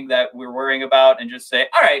another thing that we're worrying about and just say,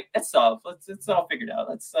 all right, it's solved. It's all figured out.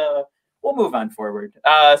 We'll move on forward.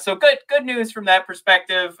 So good news from that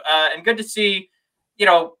perspective. And good to see,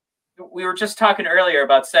 we were just talking earlier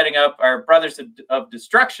about setting up our Brothers of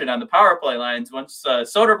Destruction on the power play lines. Once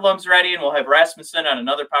Soderblom's ready and we'll have Rasmussen on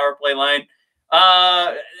another power play line.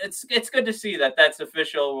 It's good to see that that's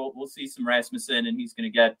official. We'll see some Rasmussen, and he's going to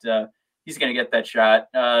get that shot.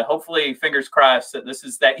 Hopefully, fingers crossed that this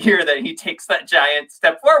is that year that he takes that giant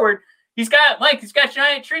step forward he's got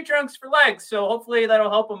giant tree trunks for legs, so hopefully that'll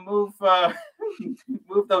help him move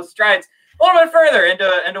move those strides a little bit further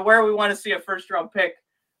into where we want to see a first-round pick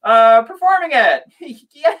performing at.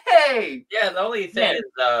 Yay! Yeah, the only thing is,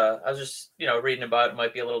 I was just reading about it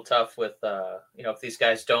might be a little tough with if these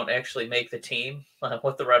guys don't actually make the team,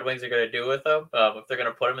 what the Red Wings are going to do with them, if they're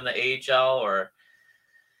going to put them in the AHL or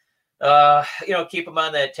keep them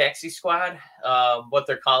on that taxi squad, what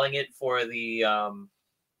they're calling it for the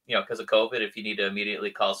because of COVID, if you need to immediately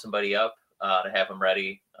call somebody up to have them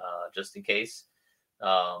ready just in case.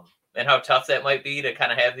 And how tough that might be to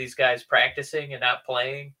kind of have these guys practicing and not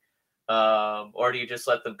playing. Or do you just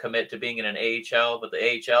let them commit to being in an AHL, but the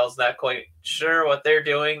AHL is not quite sure what they're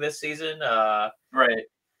doing this season? Right.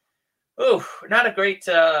 Ooh, not a great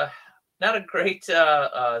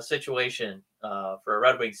situation for a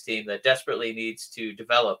Red Wings team that desperately needs to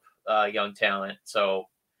develop young talent. So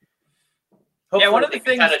hopefully one of the they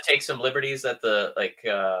things kind of take some liberties that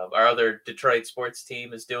our other Detroit sports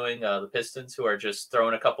team is doing, the Pistons, who are just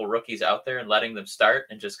throwing a couple rookies out there and letting them start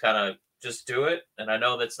and just kind of just do it. And I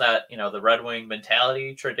know that's not, the Red Wing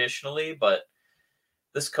mentality traditionally, but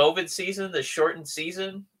this COVID season, this shortened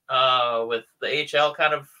season, with the AHL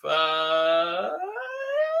kind of, a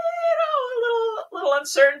little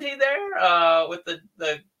uncertainty there, with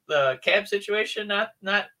the cap situation,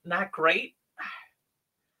 not great.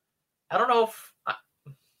 I don't know if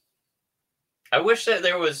I wish that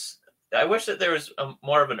there was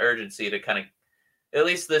more of an urgency to kind of, at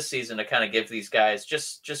least this season, to kind of give these guys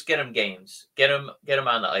just get them games, get them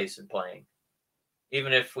on the ice and playing,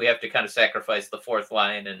 even if we have to kind of sacrifice the fourth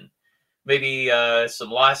line and maybe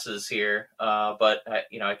some losses here. But I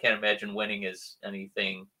can't imagine winning is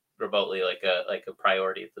anything remotely like a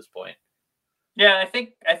priority at this point. Yeah, I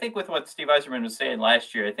think with what Steve Yzerman was saying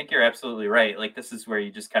last year, I think you're absolutely right. Like, this is where you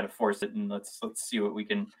just kind of force it, and let's see what we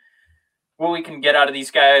can get out of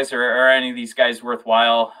these guys, or any of these guys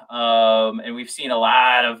worthwhile. And we've seen a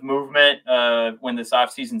lot of movement when this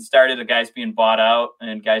offseason started, the guys being bought out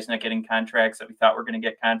and guys not getting contracts that we thought were going to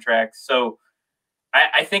get contracts. So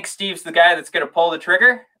I think Steve's the guy that's going to pull the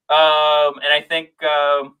trigger. And I think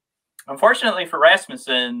unfortunately for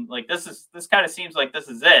Rasmussen, like this kind of seems like this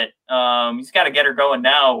is it. He's got to get her going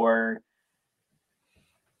now, or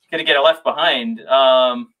going to get her left behind.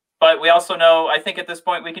 But we also know, I think at this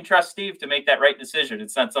point, we can trust Steve to make that right decision.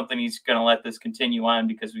 It's not something he's going to let this continue on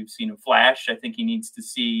because we've seen him flash. I think he needs to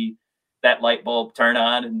see that light bulb turn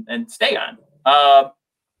on and stay on.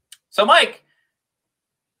 So, Mike,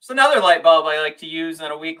 there's another light bulb I like to use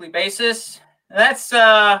on a weekly basis. That's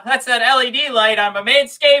that LED light on my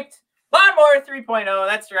Manscaped Lawnmower 3.0.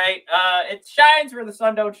 That's right. It shines where the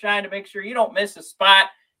sun don't shine to make sure you don't miss a spot.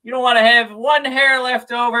 You don't want to have one hair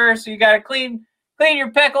left over, so you got to clean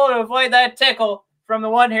your pickle to avoid that tickle from the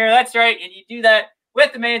one hair. That's right. And you do that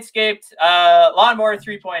with the Manscaped Lawnmower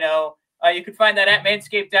 3.0. You can find that at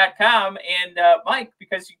manscaped.com. And Mike,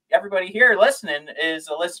 because everybody here listening is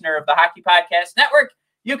a listener of the Hockey Podcast Network,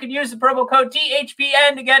 you can use the promo code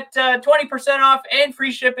THPN to get 20% off and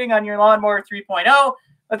free shipping on your Lawnmower 3.0.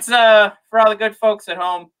 Let's, for all the good folks at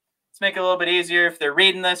home, let's make it a little bit easier if they're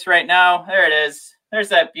reading this right now. There it is. There's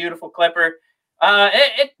that beautiful clipper.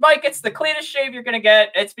 Mike, it's the cleanest shave you're going to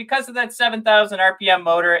get. It's because of that 7,000 RPM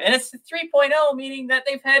motor, and it's the 3.0, meaning that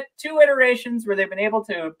they've had 2 iterations where they've been able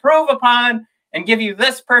to improve upon and give you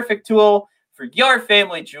this perfect tool for your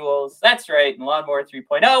family jewels. That's right, in Lawnmower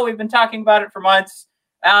 3.0. We've been talking about it for months.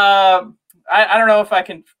 I don't know if I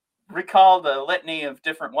can recall the litany of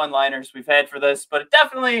different one-liners we've had for this, but it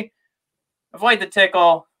definitely avoid the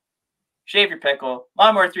tickle, shave your pickle,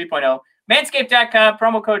 Lawnmower 3.0. Manscaped.com,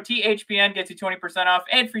 promo code THPN gets you 20% off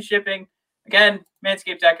and free shipping. Again,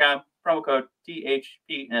 Manscaped.com, promo code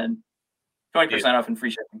THPN, 20% off and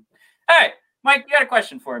free shipping. All right, Mike, you got a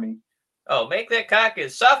question for me. Oh, make that cock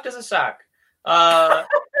as soft as a sock. I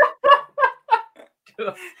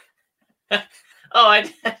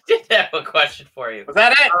did have a question for you. Was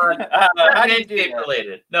that it? How do you do that?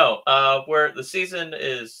 Related? No. The season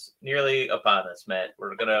is nearly upon us, Matt.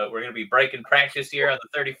 We're gonna be breaking practice here on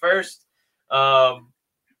the 31st.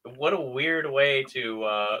 What a weird way to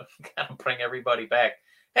kind of bring everybody back.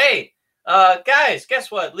 Hey, guys,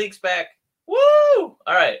 guess what? League's back. Woo! All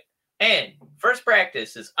right. And first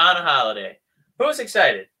practice is on a holiday. Who's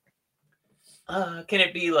excited? Can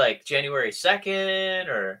it be like January 2nd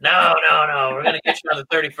or no? We're going to get you on the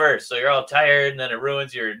 31st. So you're all tired and then it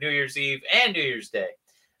ruins your New Year's Eve and New Year's Day.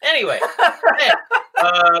 Anyway,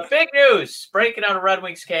 big news breaking out of Red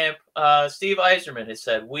Wings camp. Steve Yzerman has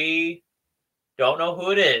said, we don't know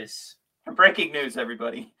who it is. Breaking news,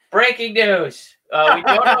 everybody. Breaking news. We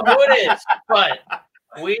don't know who it is, but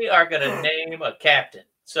we are going to name a captain.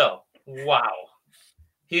 So, wow.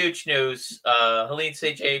 Huge news. Helene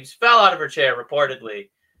St. James fell out of her chair, reportedly.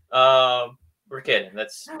 We're kidding.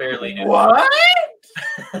 That's barely news. What?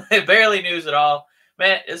 Barely news at all.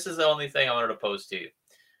 Man, this is the only thing I wanted to pose to you.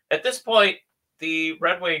 At this point, the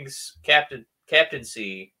Red Wings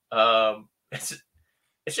captaincy, it's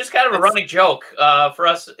just kind of a running joke for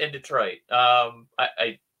us in Detroit.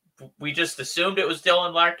 We just assumed it was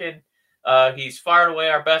Dylan Larkin. He's far and away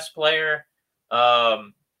our best player.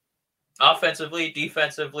 Offensively,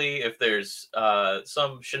 defensively, if there's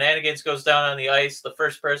some shenanigans goes down on the ice, the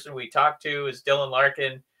first person we talk to is Dylan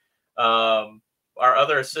Larkin. Our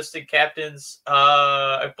other assistant captains,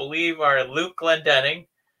 I believe, are Luke Glendening.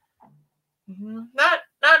 Not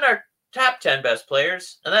in our top 10 best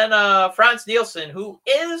players. And then Franz Nielsen, who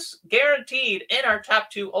is guaranteed in our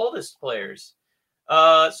top 2 oldest players.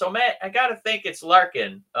 So, Matt, I got to think it's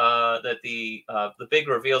Larkin that the big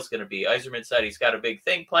reveal is going to be. Yzerman said he's got a big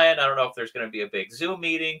thing planned. I don't know if there's going to be a big Zoom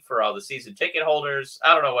meeting for all the season ticket holders.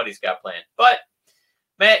 I don't know what he's got planned. But,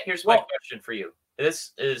 Matt, here's my question for you.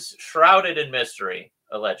 This is shrouded in mystery,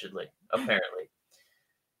 allegedly, apparently.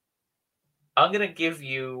 I'm going to give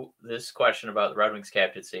you this question about the Red Wings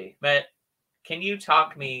captaincy. Matt, can you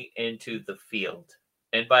talk me into the field?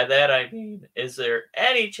 And by that, I mean, is there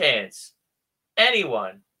any chance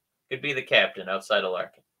anyone could be the captain outside of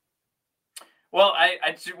Larkin? Well, I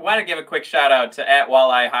want to give a quick shout out to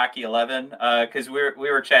 @WallEyeHockey11 because we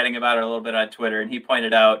were chatting about it a little bit on Twitter, and he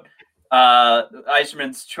pointed out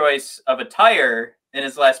Yzerman's choice of attire in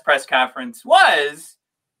his last press conference was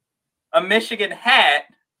a Michigan hat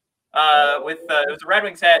with it was a Red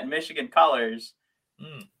Wings hat in Michigan colors.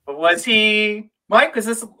 But was he, Mike? Was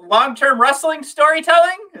this long-term wrestling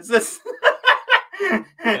storytelling? Is this?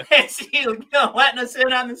 Is he letting us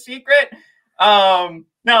in on the secret? No,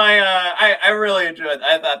 I really enjoyed it.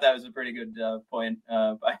 I thought that was a pretty good point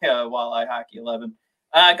by Walleye Hockey 11.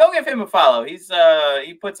 Go give him a follow. He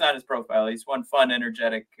puts on his profile. He's one fun,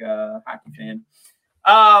 energetic hockey fan.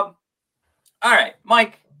 All right,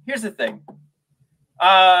 Mike. Here's the thing.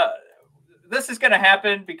 This is going to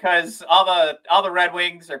happen because all the Red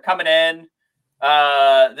Wings are coming in.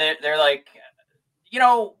 They're like,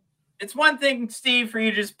 it's one thing, Steve, for you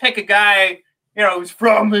to just pick a guy, who's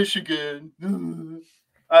from Michigan.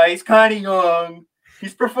 He's kind of young.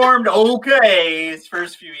 He's performed okay his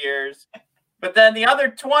first few years. But then the other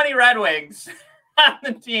 20 Red Wings on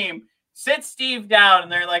the team sit Steve down,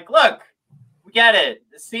 and they're like, look, we get it.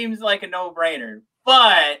 This seems like a no-brainer.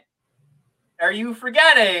 But are you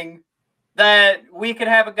forgetting that we could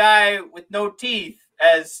have a guy with no teeth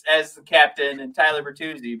as the captain and Tyler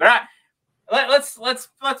Bertuzzi? But let's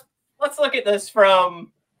look at this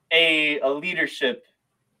from a leadership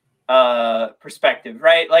perspective,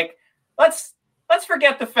 right? Like, let's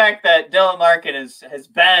forget the fact that Dylan Larkin has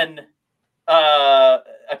been a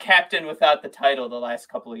captain without the title the last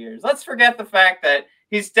couple of years. Let's forget the fact that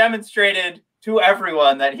he's demonstrated to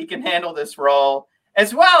everyone that he can handle this role,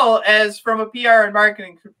 as well as from a PR and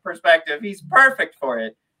marketing perspective, he's perfect for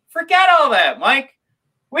it. Forget all that, Mike.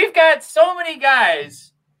 We've got so many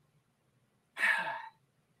guys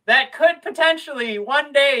that could potentially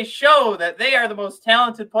one day show that they are the most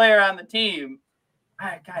talented player on the team.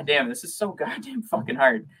 God damn, this is so goddamn fucking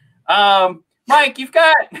hard. Mike, you've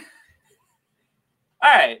got...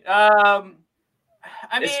 All right.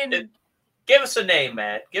 Give us a name,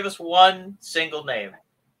 Matt. Give us one single name.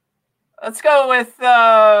 Let's go with,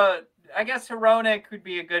 I guess Hronek would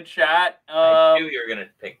be a good shot. I knew you were going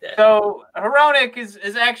to pick that. So Hronek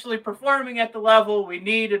is actually performing at the level we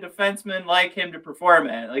need a defenseman like him to perform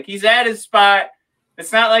at. Like, he's at his spot.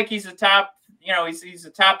 It's not like he's a top, he's a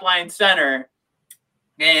top line center,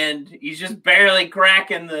 and he's just barely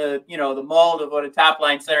cracking the mold of what a top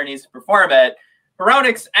line center needs to perform at.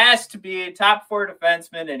 Hronek's asked to be a top 4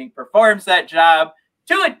 defenseman, and he performs that job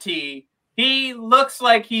to a T. He looks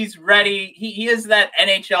like he's ready. He is that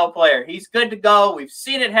NHL player. He's good to go. We've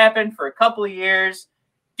seen it happen for a couple of years.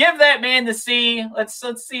 Give that man the C. Let's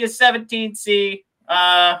see a 17 C.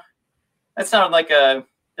 That sounded like a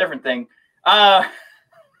different thing.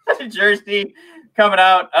 Jersey coming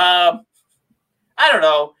out. I don't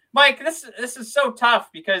know, Mike. This is so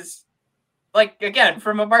tough because, like, again,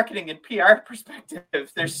 from a marketing and PR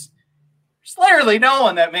perspective, there's literally no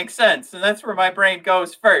one that makes sense, and that's where my brain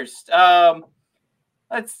goes first.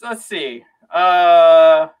 Let's see.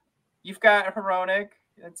 You've got Hronek.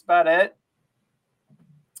 That's about it.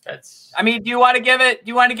 Do you want to give it? Do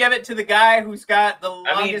you want to give it to the guy who's got the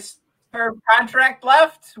longest term contract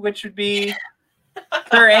left, which would be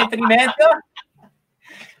Sir Anthony Mantha?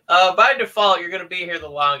 by default, you're going to be here the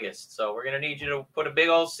longest. So we're going to need you to put a big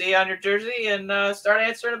old C on your jersey and start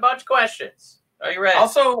answering a bunch of questions. Are you ready?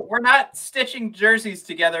 Also, we're not stitching jerseys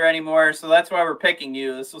together anymore, so that's why we're picking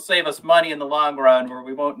you. This will save us money in the long run, where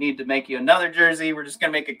we won't need to make you another jersey. We're just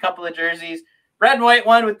going to make a couple of jerseys. Red and white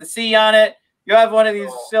one with the C on it. You have one of these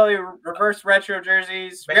silly reverse retro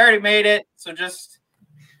jerseys. We already made it, so just...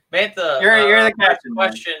 Mantha, you're the captain.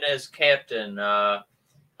 Question is, captain, how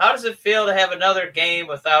does it feel to have another game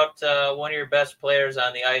without one of your best players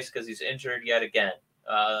on the ice because he's injured yet again?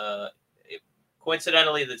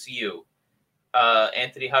 Coincidentally, that's you.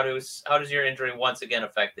 Anthony, how does your injury once again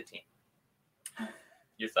affect the team?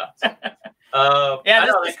 Your thoughts? I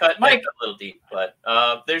know they cut Mike a little deep, but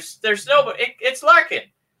there's no. It's Larkin,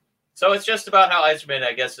 so it's just about how Yzerman,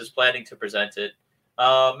 I guess, is planning to present it.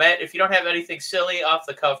 Matt, if you don't have anything silly off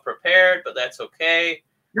the cuff prepared, but that's okay.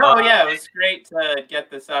 No, it was great to get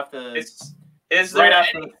this off the. Is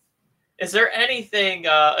there anything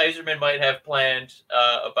Yzerman might have planned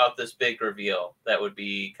about this big reveal that would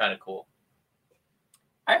be kind of cool?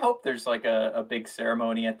 I hope there's like a big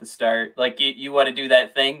ceremony at the start. Like you want to do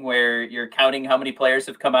that thing where you're counting how many players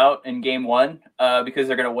have come out in game one because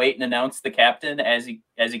they're going to wait and announce the captain as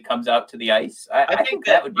he comes out to the ice. I think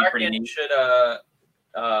that would be pretty neat. Should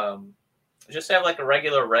just have like a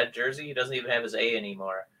regular red jersey. He doesn't even have his A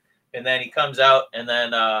anymore. And then he comes out and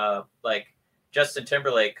then like Justin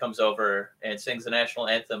Timberlake comes over and sings the national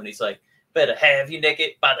anthem and he's like, better have you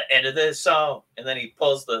naked by the end of this song. And then he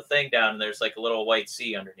pulls the thing down and there's like a little white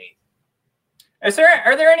C underneath. Are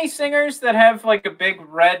there any singers that have like a big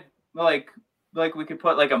red, like we could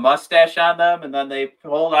put like a mustache on them and then they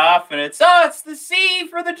pull it off and it's the C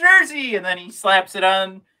for the jersey. And then he slaps it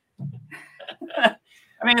on. I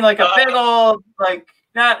mean, like a big old, like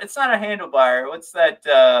it's not a handlebar. What's that?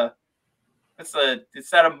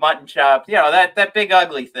 It's not a mutton chop. You know, that big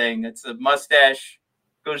ugly thing. It's a mustache.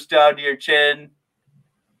 Goes down to your chin.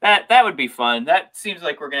 That would be fun. That seems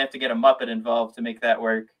like we're gonna have to get a Muppet involved to make that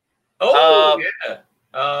work. Yeah.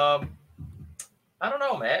 I don't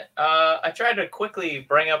know, Matt. I tried to quickly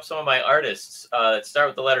bring up some of my artists that start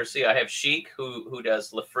with the letter C. I have Chic, who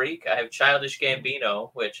does Le Freak. I have Childish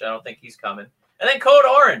Gambino, which I don't think he's coming. And then Code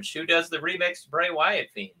Orange, who does the remixed Bray Wyatt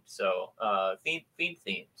theme. So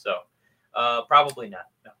theme. So probably not.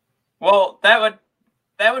 No. Well, that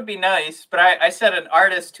would be nice, but I said an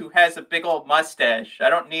artist who has a big old mustache. I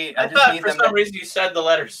thought for some reason you said the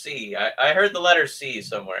letter C. I heard the letter C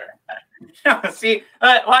somewhere. See,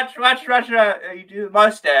 watch. You do the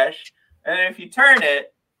mustache, and if you turn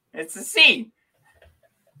it, it's a C.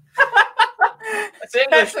 It's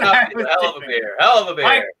English. Hell of a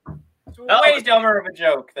beer. It's way dumber of a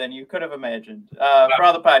joke than you could have imagined. For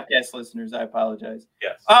all the podcast listeners, I apologize.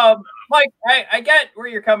 Yes. Mike, I get where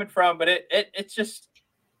you're coming from, but it's just.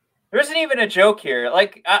 There isn't even a joke here.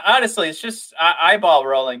 Like, honestly, it's just eyeball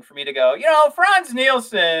rolling for me to go, Franz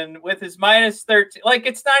Nielsen with his minus 13. Like,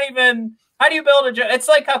 it's not even, how do you build a joke? It's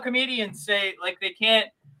like how comedians say, like, they can't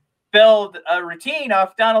build a routine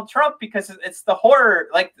off Donald Trump because it's the horror.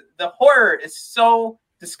 Like, the horror is so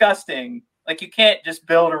disgusting. Like, you can't just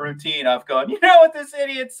build a routine off going, you know what this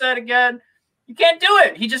idiot said again? You can't do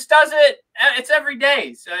it. He just does it. It's every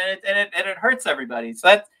day. So, and it hurts everybody.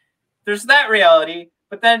 So there's that reality.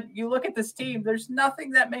 But then you look at this team, there's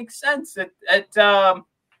nothing that makes sense. When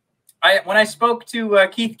I spoke to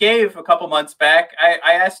Keith Gave a couple months back,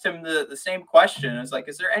 I asked him the same question. I was like,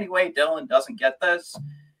 is there any way Dylan doesn't get this?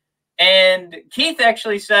 And Keith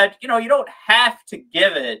actually said, you don't have to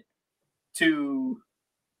give it to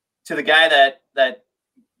the guy that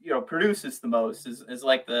produces the most, is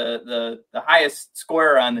like the highest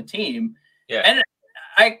scorer on the team. Yeah. And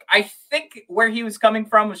I think where he was coming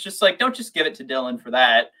from was just like, don't just give it to Dylan for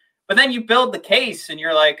that. But then you build the case and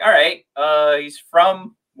you're like, all right, he's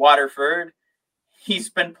from Waterford.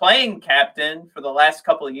 He's been playing captain for the last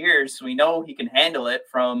couple of years, so we know he can handle it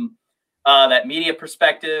from that media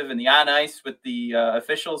perspective and the on ice with the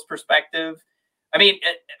officials perspective. I mean,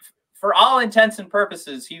 for all intents and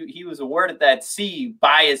purposes, he was awarded that C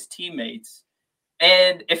by his teammates.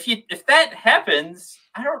 And if that happens,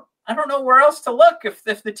 I don't know where else to look if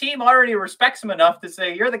the team already respects him enough to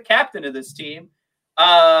say you're the captain of this team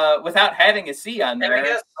without having a C on there. And I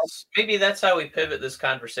guess maybe that's how we pivot this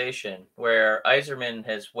conversation, where Yzerman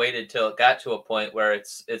has waited till it got to a point where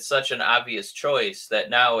it's such an obvious choice that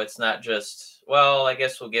now it's not just, well, I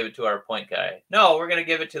guess we'll give it to our point guy. No, we're going to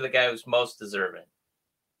give it to the guy who's most deserving.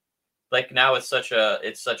 Like now it's such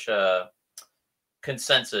a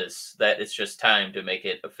consensus that it's just time to make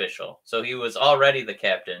it official. So he was already the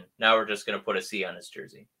captain. Now we're just going to put a C on his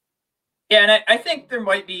jersey. Yeah, and I think there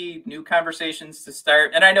might be new conversations to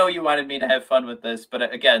start. And I know you wanted me to have fun with this, but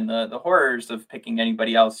again, the horrors of picking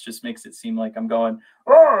anybody else just makes it seem like I'm going,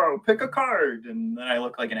 oh, pick a card, and then I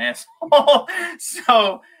look like an asshole.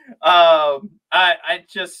 So I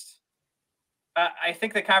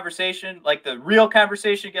think the conversation, like the real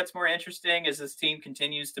conversation, gets more interesting as this team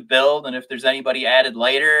continues to build, and if there's anybody added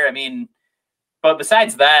later. I mean, but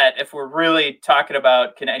besides that, if we're really talking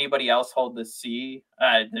about can anybody else hold the C,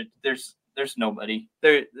 there's nobody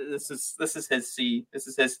there. This is his C. This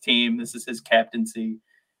is his team. This is his captaincy.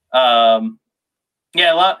 Yeah,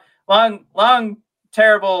 long,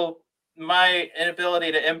 terrible. My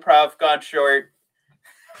inability to improv gone short.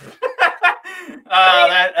 That's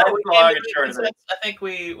the long and short of it. I think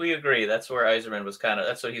we agree. That's where Yzerman was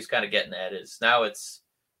that's what he's kind of getting at. Is now it's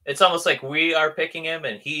almost like we are picking him,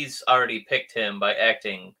 and he's already picked him by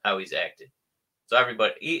acting how he's acted. So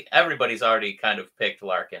everybody's already kind of picked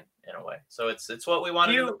Larkin in a way. So it's what we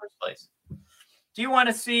wanted in the first place. Do you want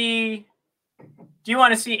to see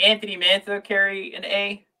Anthony Mantha carry an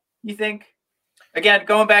A? You think? Again,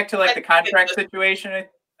 going back to like the contract situation,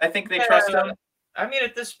 I think they trust him. I mean,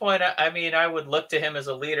 at this point, I would look to him as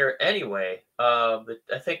a leader anyway. But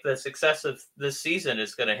I think the success of this season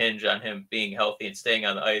is going to hinge on him being healthy and staying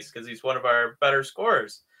on the ice because he's one of our better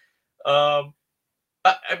scorers. I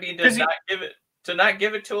mean, to not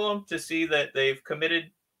give it to him, to see that they've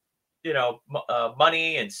committed,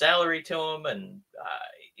 money and salary to him, and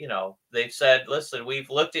they've said, listen, we've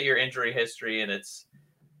looked at your injury history and it's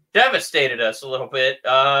devastated us a little bit.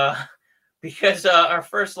 Because our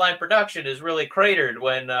first line production is really cratered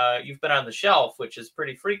when you've been on the shelf, which is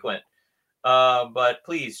pretty frequent. But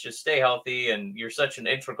please just stay healthy, and you're such an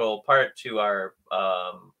integral part to our,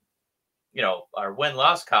 our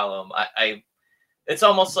win-loss column. It's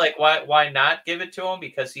almost like why not give it to him,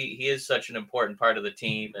 because he is such an important part of the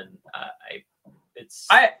team, and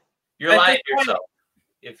you're lying to yourself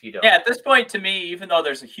if you don't. Yeah, at this point, to me, even though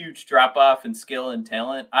there's a huge drop-off in skill and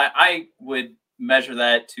talent, I would measure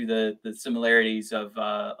that to the similarities of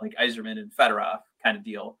like Yzerman and Fedorov kind of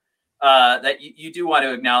deal. That you do want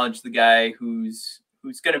to acknowledge the guy who's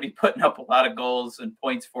going to be putting up a lot of goals and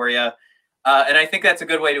points for you. And I think that's a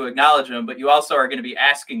good way to acknowledge him, but you also are going to be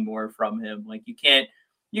asking more from him. Like you can't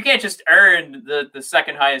just earn the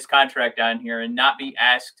second highest contract on here and not be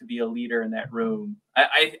asked to be a leader in that room.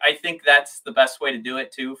 I think that's the best way to do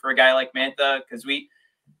it too for a guy like Mantha, because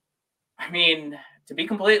to be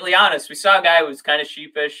completely honest, we saw a guy who was kind of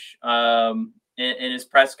sheepish in his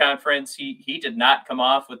press conference. He did not come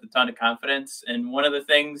off with a ton of confidence. And one of the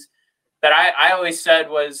things that I always said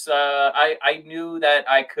was I knew that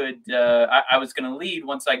I could I was going to lead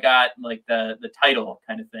once I got like the title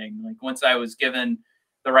kind of thing, like once I was given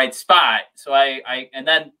the right spot. So and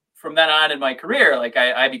then from then on in my career, like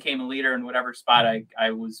I became a leader in whatever spot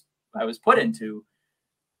I was put into.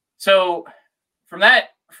 So from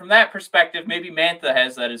that perspective, maybe Mantha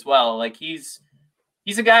has that as well. Like he's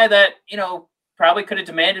a guy that, probably could have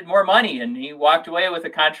demanded more money, and he walked away with a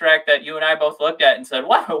contract that you and I both looked at and said,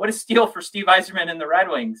 wow, what a steal for Steve Yzerman and the Red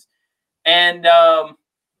Wings. And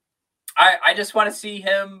I just want to see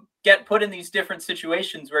him get put in these different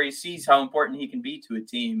situations where he sees how important he can be to a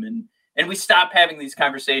team. And we stop having these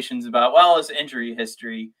conversations about, well, his injury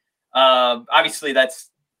history. Obviously that's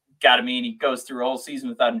got to mean he goes through a whole season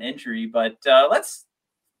without an injury, but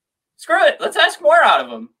screw it. Let's ask more out of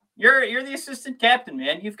him. You're the assistant captain,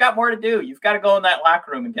 man. You've got more to do. You've got to go in that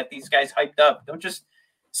locker room and get these guys hyped up. Don't just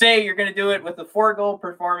say you're going to do it with a 4-goal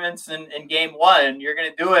performance in game 1. You're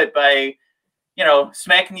going to do it by,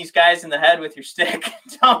 smacking these guys in the head with your stick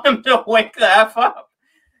and telling them to wake the F up.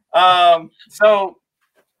 So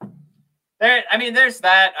there's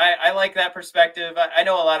that. I like that perspective. I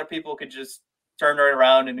know a lot of people could just turn right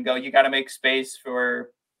around and go, you got to make space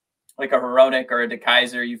for like a Hronek or a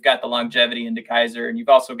DeKeyser. You've got the longevity in DeKeyser, and you've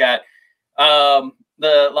also got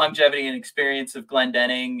the longevity and experience of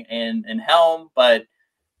Glendening and Helm. But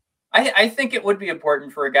I think it would be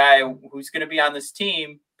important for a guy who's going to be on this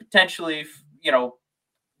team potentially,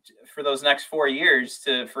 for those next 4 years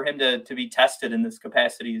for him to be tested in this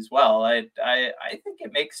capacity as well. I think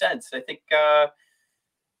it makes sense.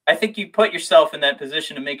 I think you put yourself in that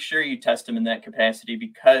position to make sure you test him in that capacity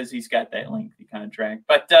because he's got that lengthy contract.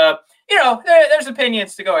 But, there's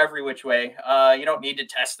opinions to go every which way. You don't need to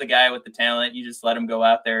test the guy with the talent. You just let him go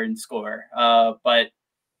out there and score. But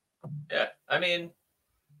yeah,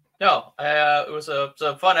 no, it was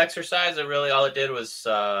a fun exercise. All it did was,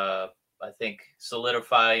 I think,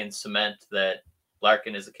 solidify and cement that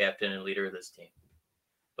Larkin is the captain and leader of this team.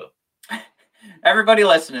 Boom. Everybody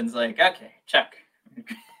listening's like, okay, check.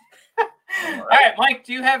 All right, Mike,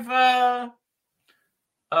 do you have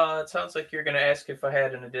It sounds like you're going to ask if I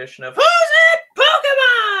had an edition of Who's It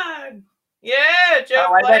Pokemon? Yeah, Jeff.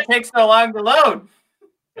 why that takes so long to load?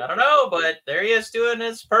 I don't know, but there he is doing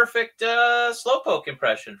his perfect Slowpoke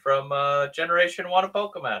impression from Generation 1 of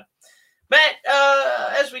Pokemon. Matt,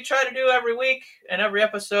 as we try to do every week and every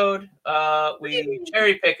episode, we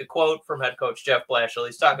cherry pick a quote from head coach Jeff Blashill.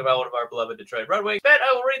 He's talking about one of our beloved Detroit Red Wings. Matt,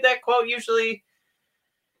 I will read that quote usually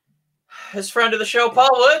as friend of the show, Paul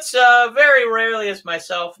Woods, very rarely as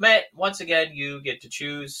myself. Matt, once again, you get to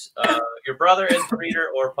choose your brother as the reader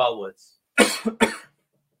or Paul Woods.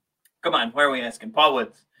 Come on, where are we asking? Paul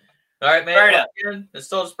Woods. All right, Matt. It's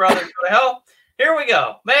still his brother. Go to hell. Here we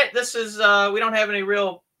go. Matt, this is, we don't have any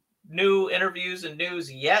real new interviews and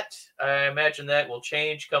news yet. I imagine that will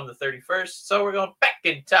change come the 31st. So we're going back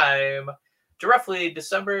in time to roughly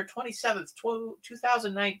December 27th,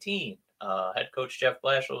 2019. Head coach Jeff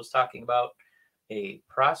Blashill was talking about a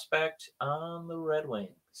prospect on the Red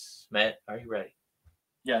Wings. Matt, are you ready?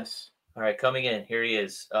 Yes. All right, coming in. Here he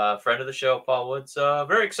is. Friend of the show, Paul Woods.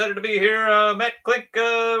 Very excited to be here. Matt Klink,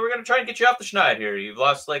 we're going to try and get you off the schneid here. You've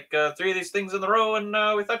lost like 3 of these things in a row, and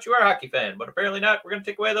we thought you were a hockey fan, but apparently not. We're going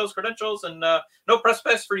to take away those credentials, and no press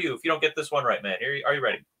pass for you if you don't get this one right, Matt. Are you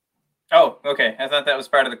ready? Oh, okay. I thought that was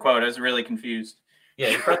part of the quote. I was really confused. Yeah,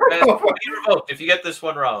 your press pass will be revoked if you get this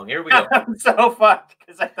one wrong. Here we go. I'm so fucked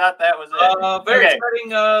because I thought that was it. Very exciting.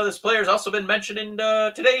 This player's also been mentioned in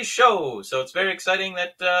today's show, so it's very exciting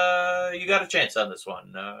that you got a chance on this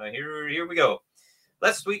one. Here we go.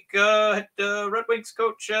 Last week, Red Wings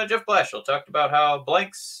coach Jeff Blashill talked about how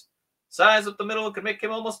Blank's size up the middle could make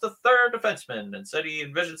him almost a third defenseman, and said he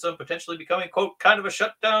envisions him potentially becoming, quote, kind of a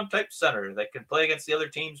shutdown type center that can play against the other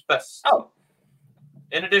team's best. Oh.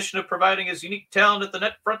 In addition to providing his unique talent at the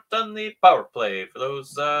net front on the power play for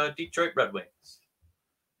those Detroit Red Wings.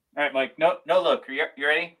 All right, Mike. No look. You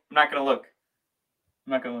ready? I'm not going to look.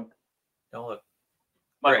 Don't look.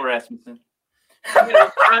 Michael Rasmussen.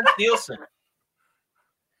 Franz Nielsen.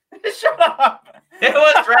 Shut up. It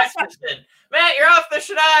was Rasmussen. Matt, you're off the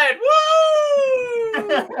schneid.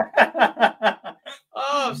 Woo!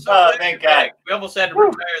 Oh, thank God. We almost had to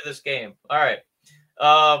retire this game. All right.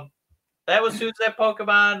 That was Who's That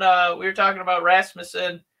Pokemon. We were talking about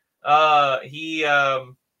Rasmussen. I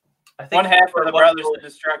think one half of the Brothers of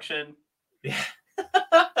Destruction. Yeah.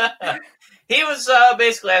 He was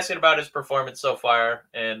basically asking about his performance so far,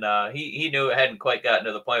 and he knew it hadn't quite gotten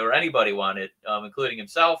to the point where anybody wanted, including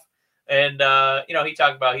himself. And he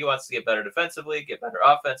talked about he wants to get better defensively, get better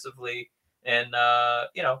offensively, and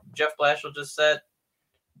Jeff Blashill just said,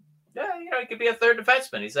 yeah, he could be a third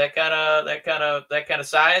defenseman. He's that kind of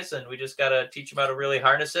size, and we just got to teach him how to really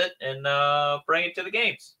harness it and bring it to the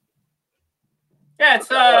games. Yeah,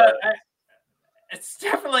 it's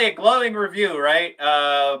definitely a glowing review, right?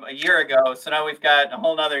 A year ago, so now we've got a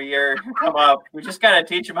whole nother year come up. We just got to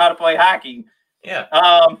teach him how to play hockey. Yeah.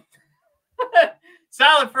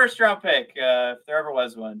 Solid first round pick, if there ever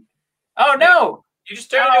was one. Oh no! You just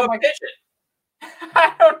turned into a pigeon.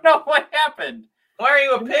 I don't know what happened. Why are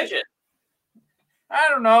you a pigeon? I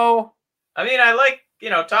don't know. I mean, I like,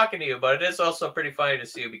 talking to you, but it is also pretty funny to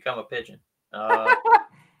see you become a pigeon. It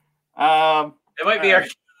might be our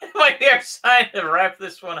sign to wrap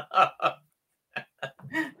this one up.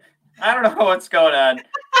 I don't know what's going on.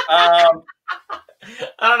 I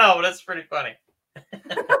don't know, but it's pretty funny.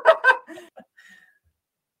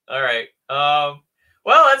 All right. Well,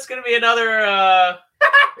 that's going to be another of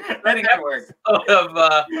Red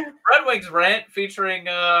Wings Rant featuring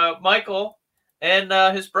Michael and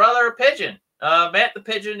his brother Pigeon. Matt the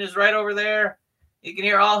Pigeon is right over there. You can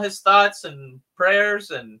hear all his thoughts and prayers,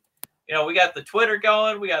 and we got the Twitter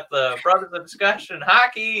going. We got the Brothers of Discussion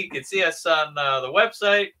Hockey. You can see us on the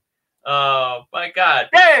website. My God,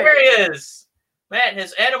 hey! There he is. Matt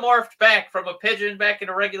has anamorphed back from a pigeon back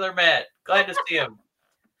into regular Matt. Glad to see him.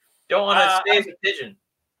 Don't want to stay as a pigeon.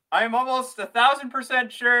 I'm almost 1,000%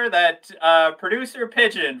 sure that producer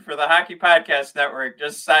Pigeon for the Hockey Podcast Network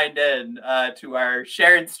just signed in to our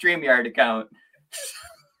shared StreamYard account.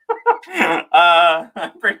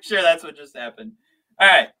 I'm pretty sure that's what just happened. All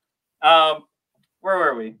right. Where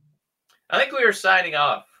were we? I think we were signing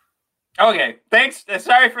off. Okay. Thanks.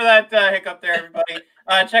 Sorry for that hiccup there, everybody.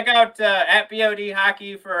 Check out at BOD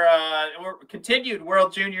Hockey for continued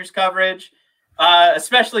World Juniors coverage.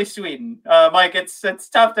 Especially Sweden. Mike, it's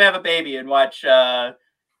tough to have a baby and watch 10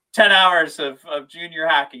 hours of junior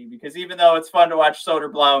hockey, because even though it's fun to watch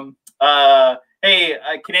Soderblom, hey,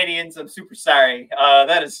 Canadians, I'm super sorry.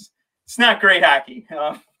 It's not great hockey.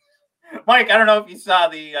 Mike, I don't know if you saw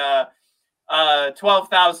the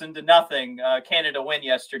 12,000-0 Canada win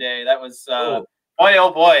yesterday. That was boy,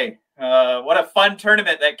 oh boy. What a fun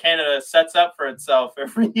tournament that Canada sets up for itself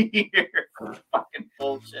every year. Fucking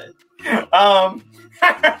bullshit. Check out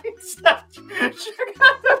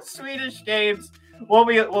those Swedish games. We'll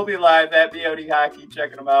be live at BOD Hockey,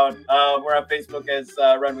 checking them out. We're on Facebook as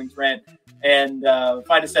Red Wings Rant. And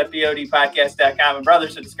find us at bodpodcast.com and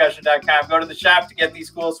brothersadiscussion.com. Go to the shop to get these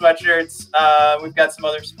cool sweatshirts. We've got some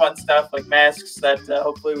other fun stuff like masks that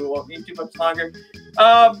hopefully we won't need too much longer.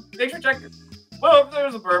 Thanks for checking. Well,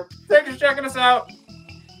 there's a burp. Thanks for checking us out.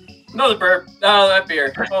 Another burp. Oh, that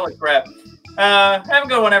beer. Holy crap. Have a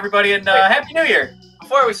good one, everybody, and Happy New Year.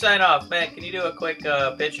 Before we sign off, Matt, can you do a quick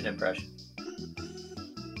pigeon impression?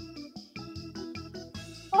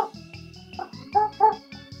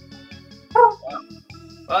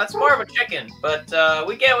 Well, it's more of a chicken, but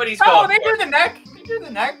we get what he's going for. Oh, they do the neck. They do the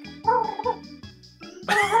neck.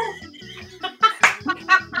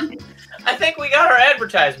 I think we got our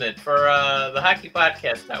advertisement for the Hockey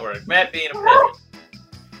Podcast Network. Matt being a pigeon.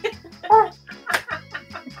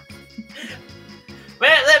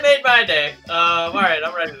 Man, that made my day. All right,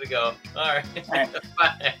 I'm ready to go. All right. All right.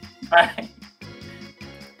 Bye. Bye.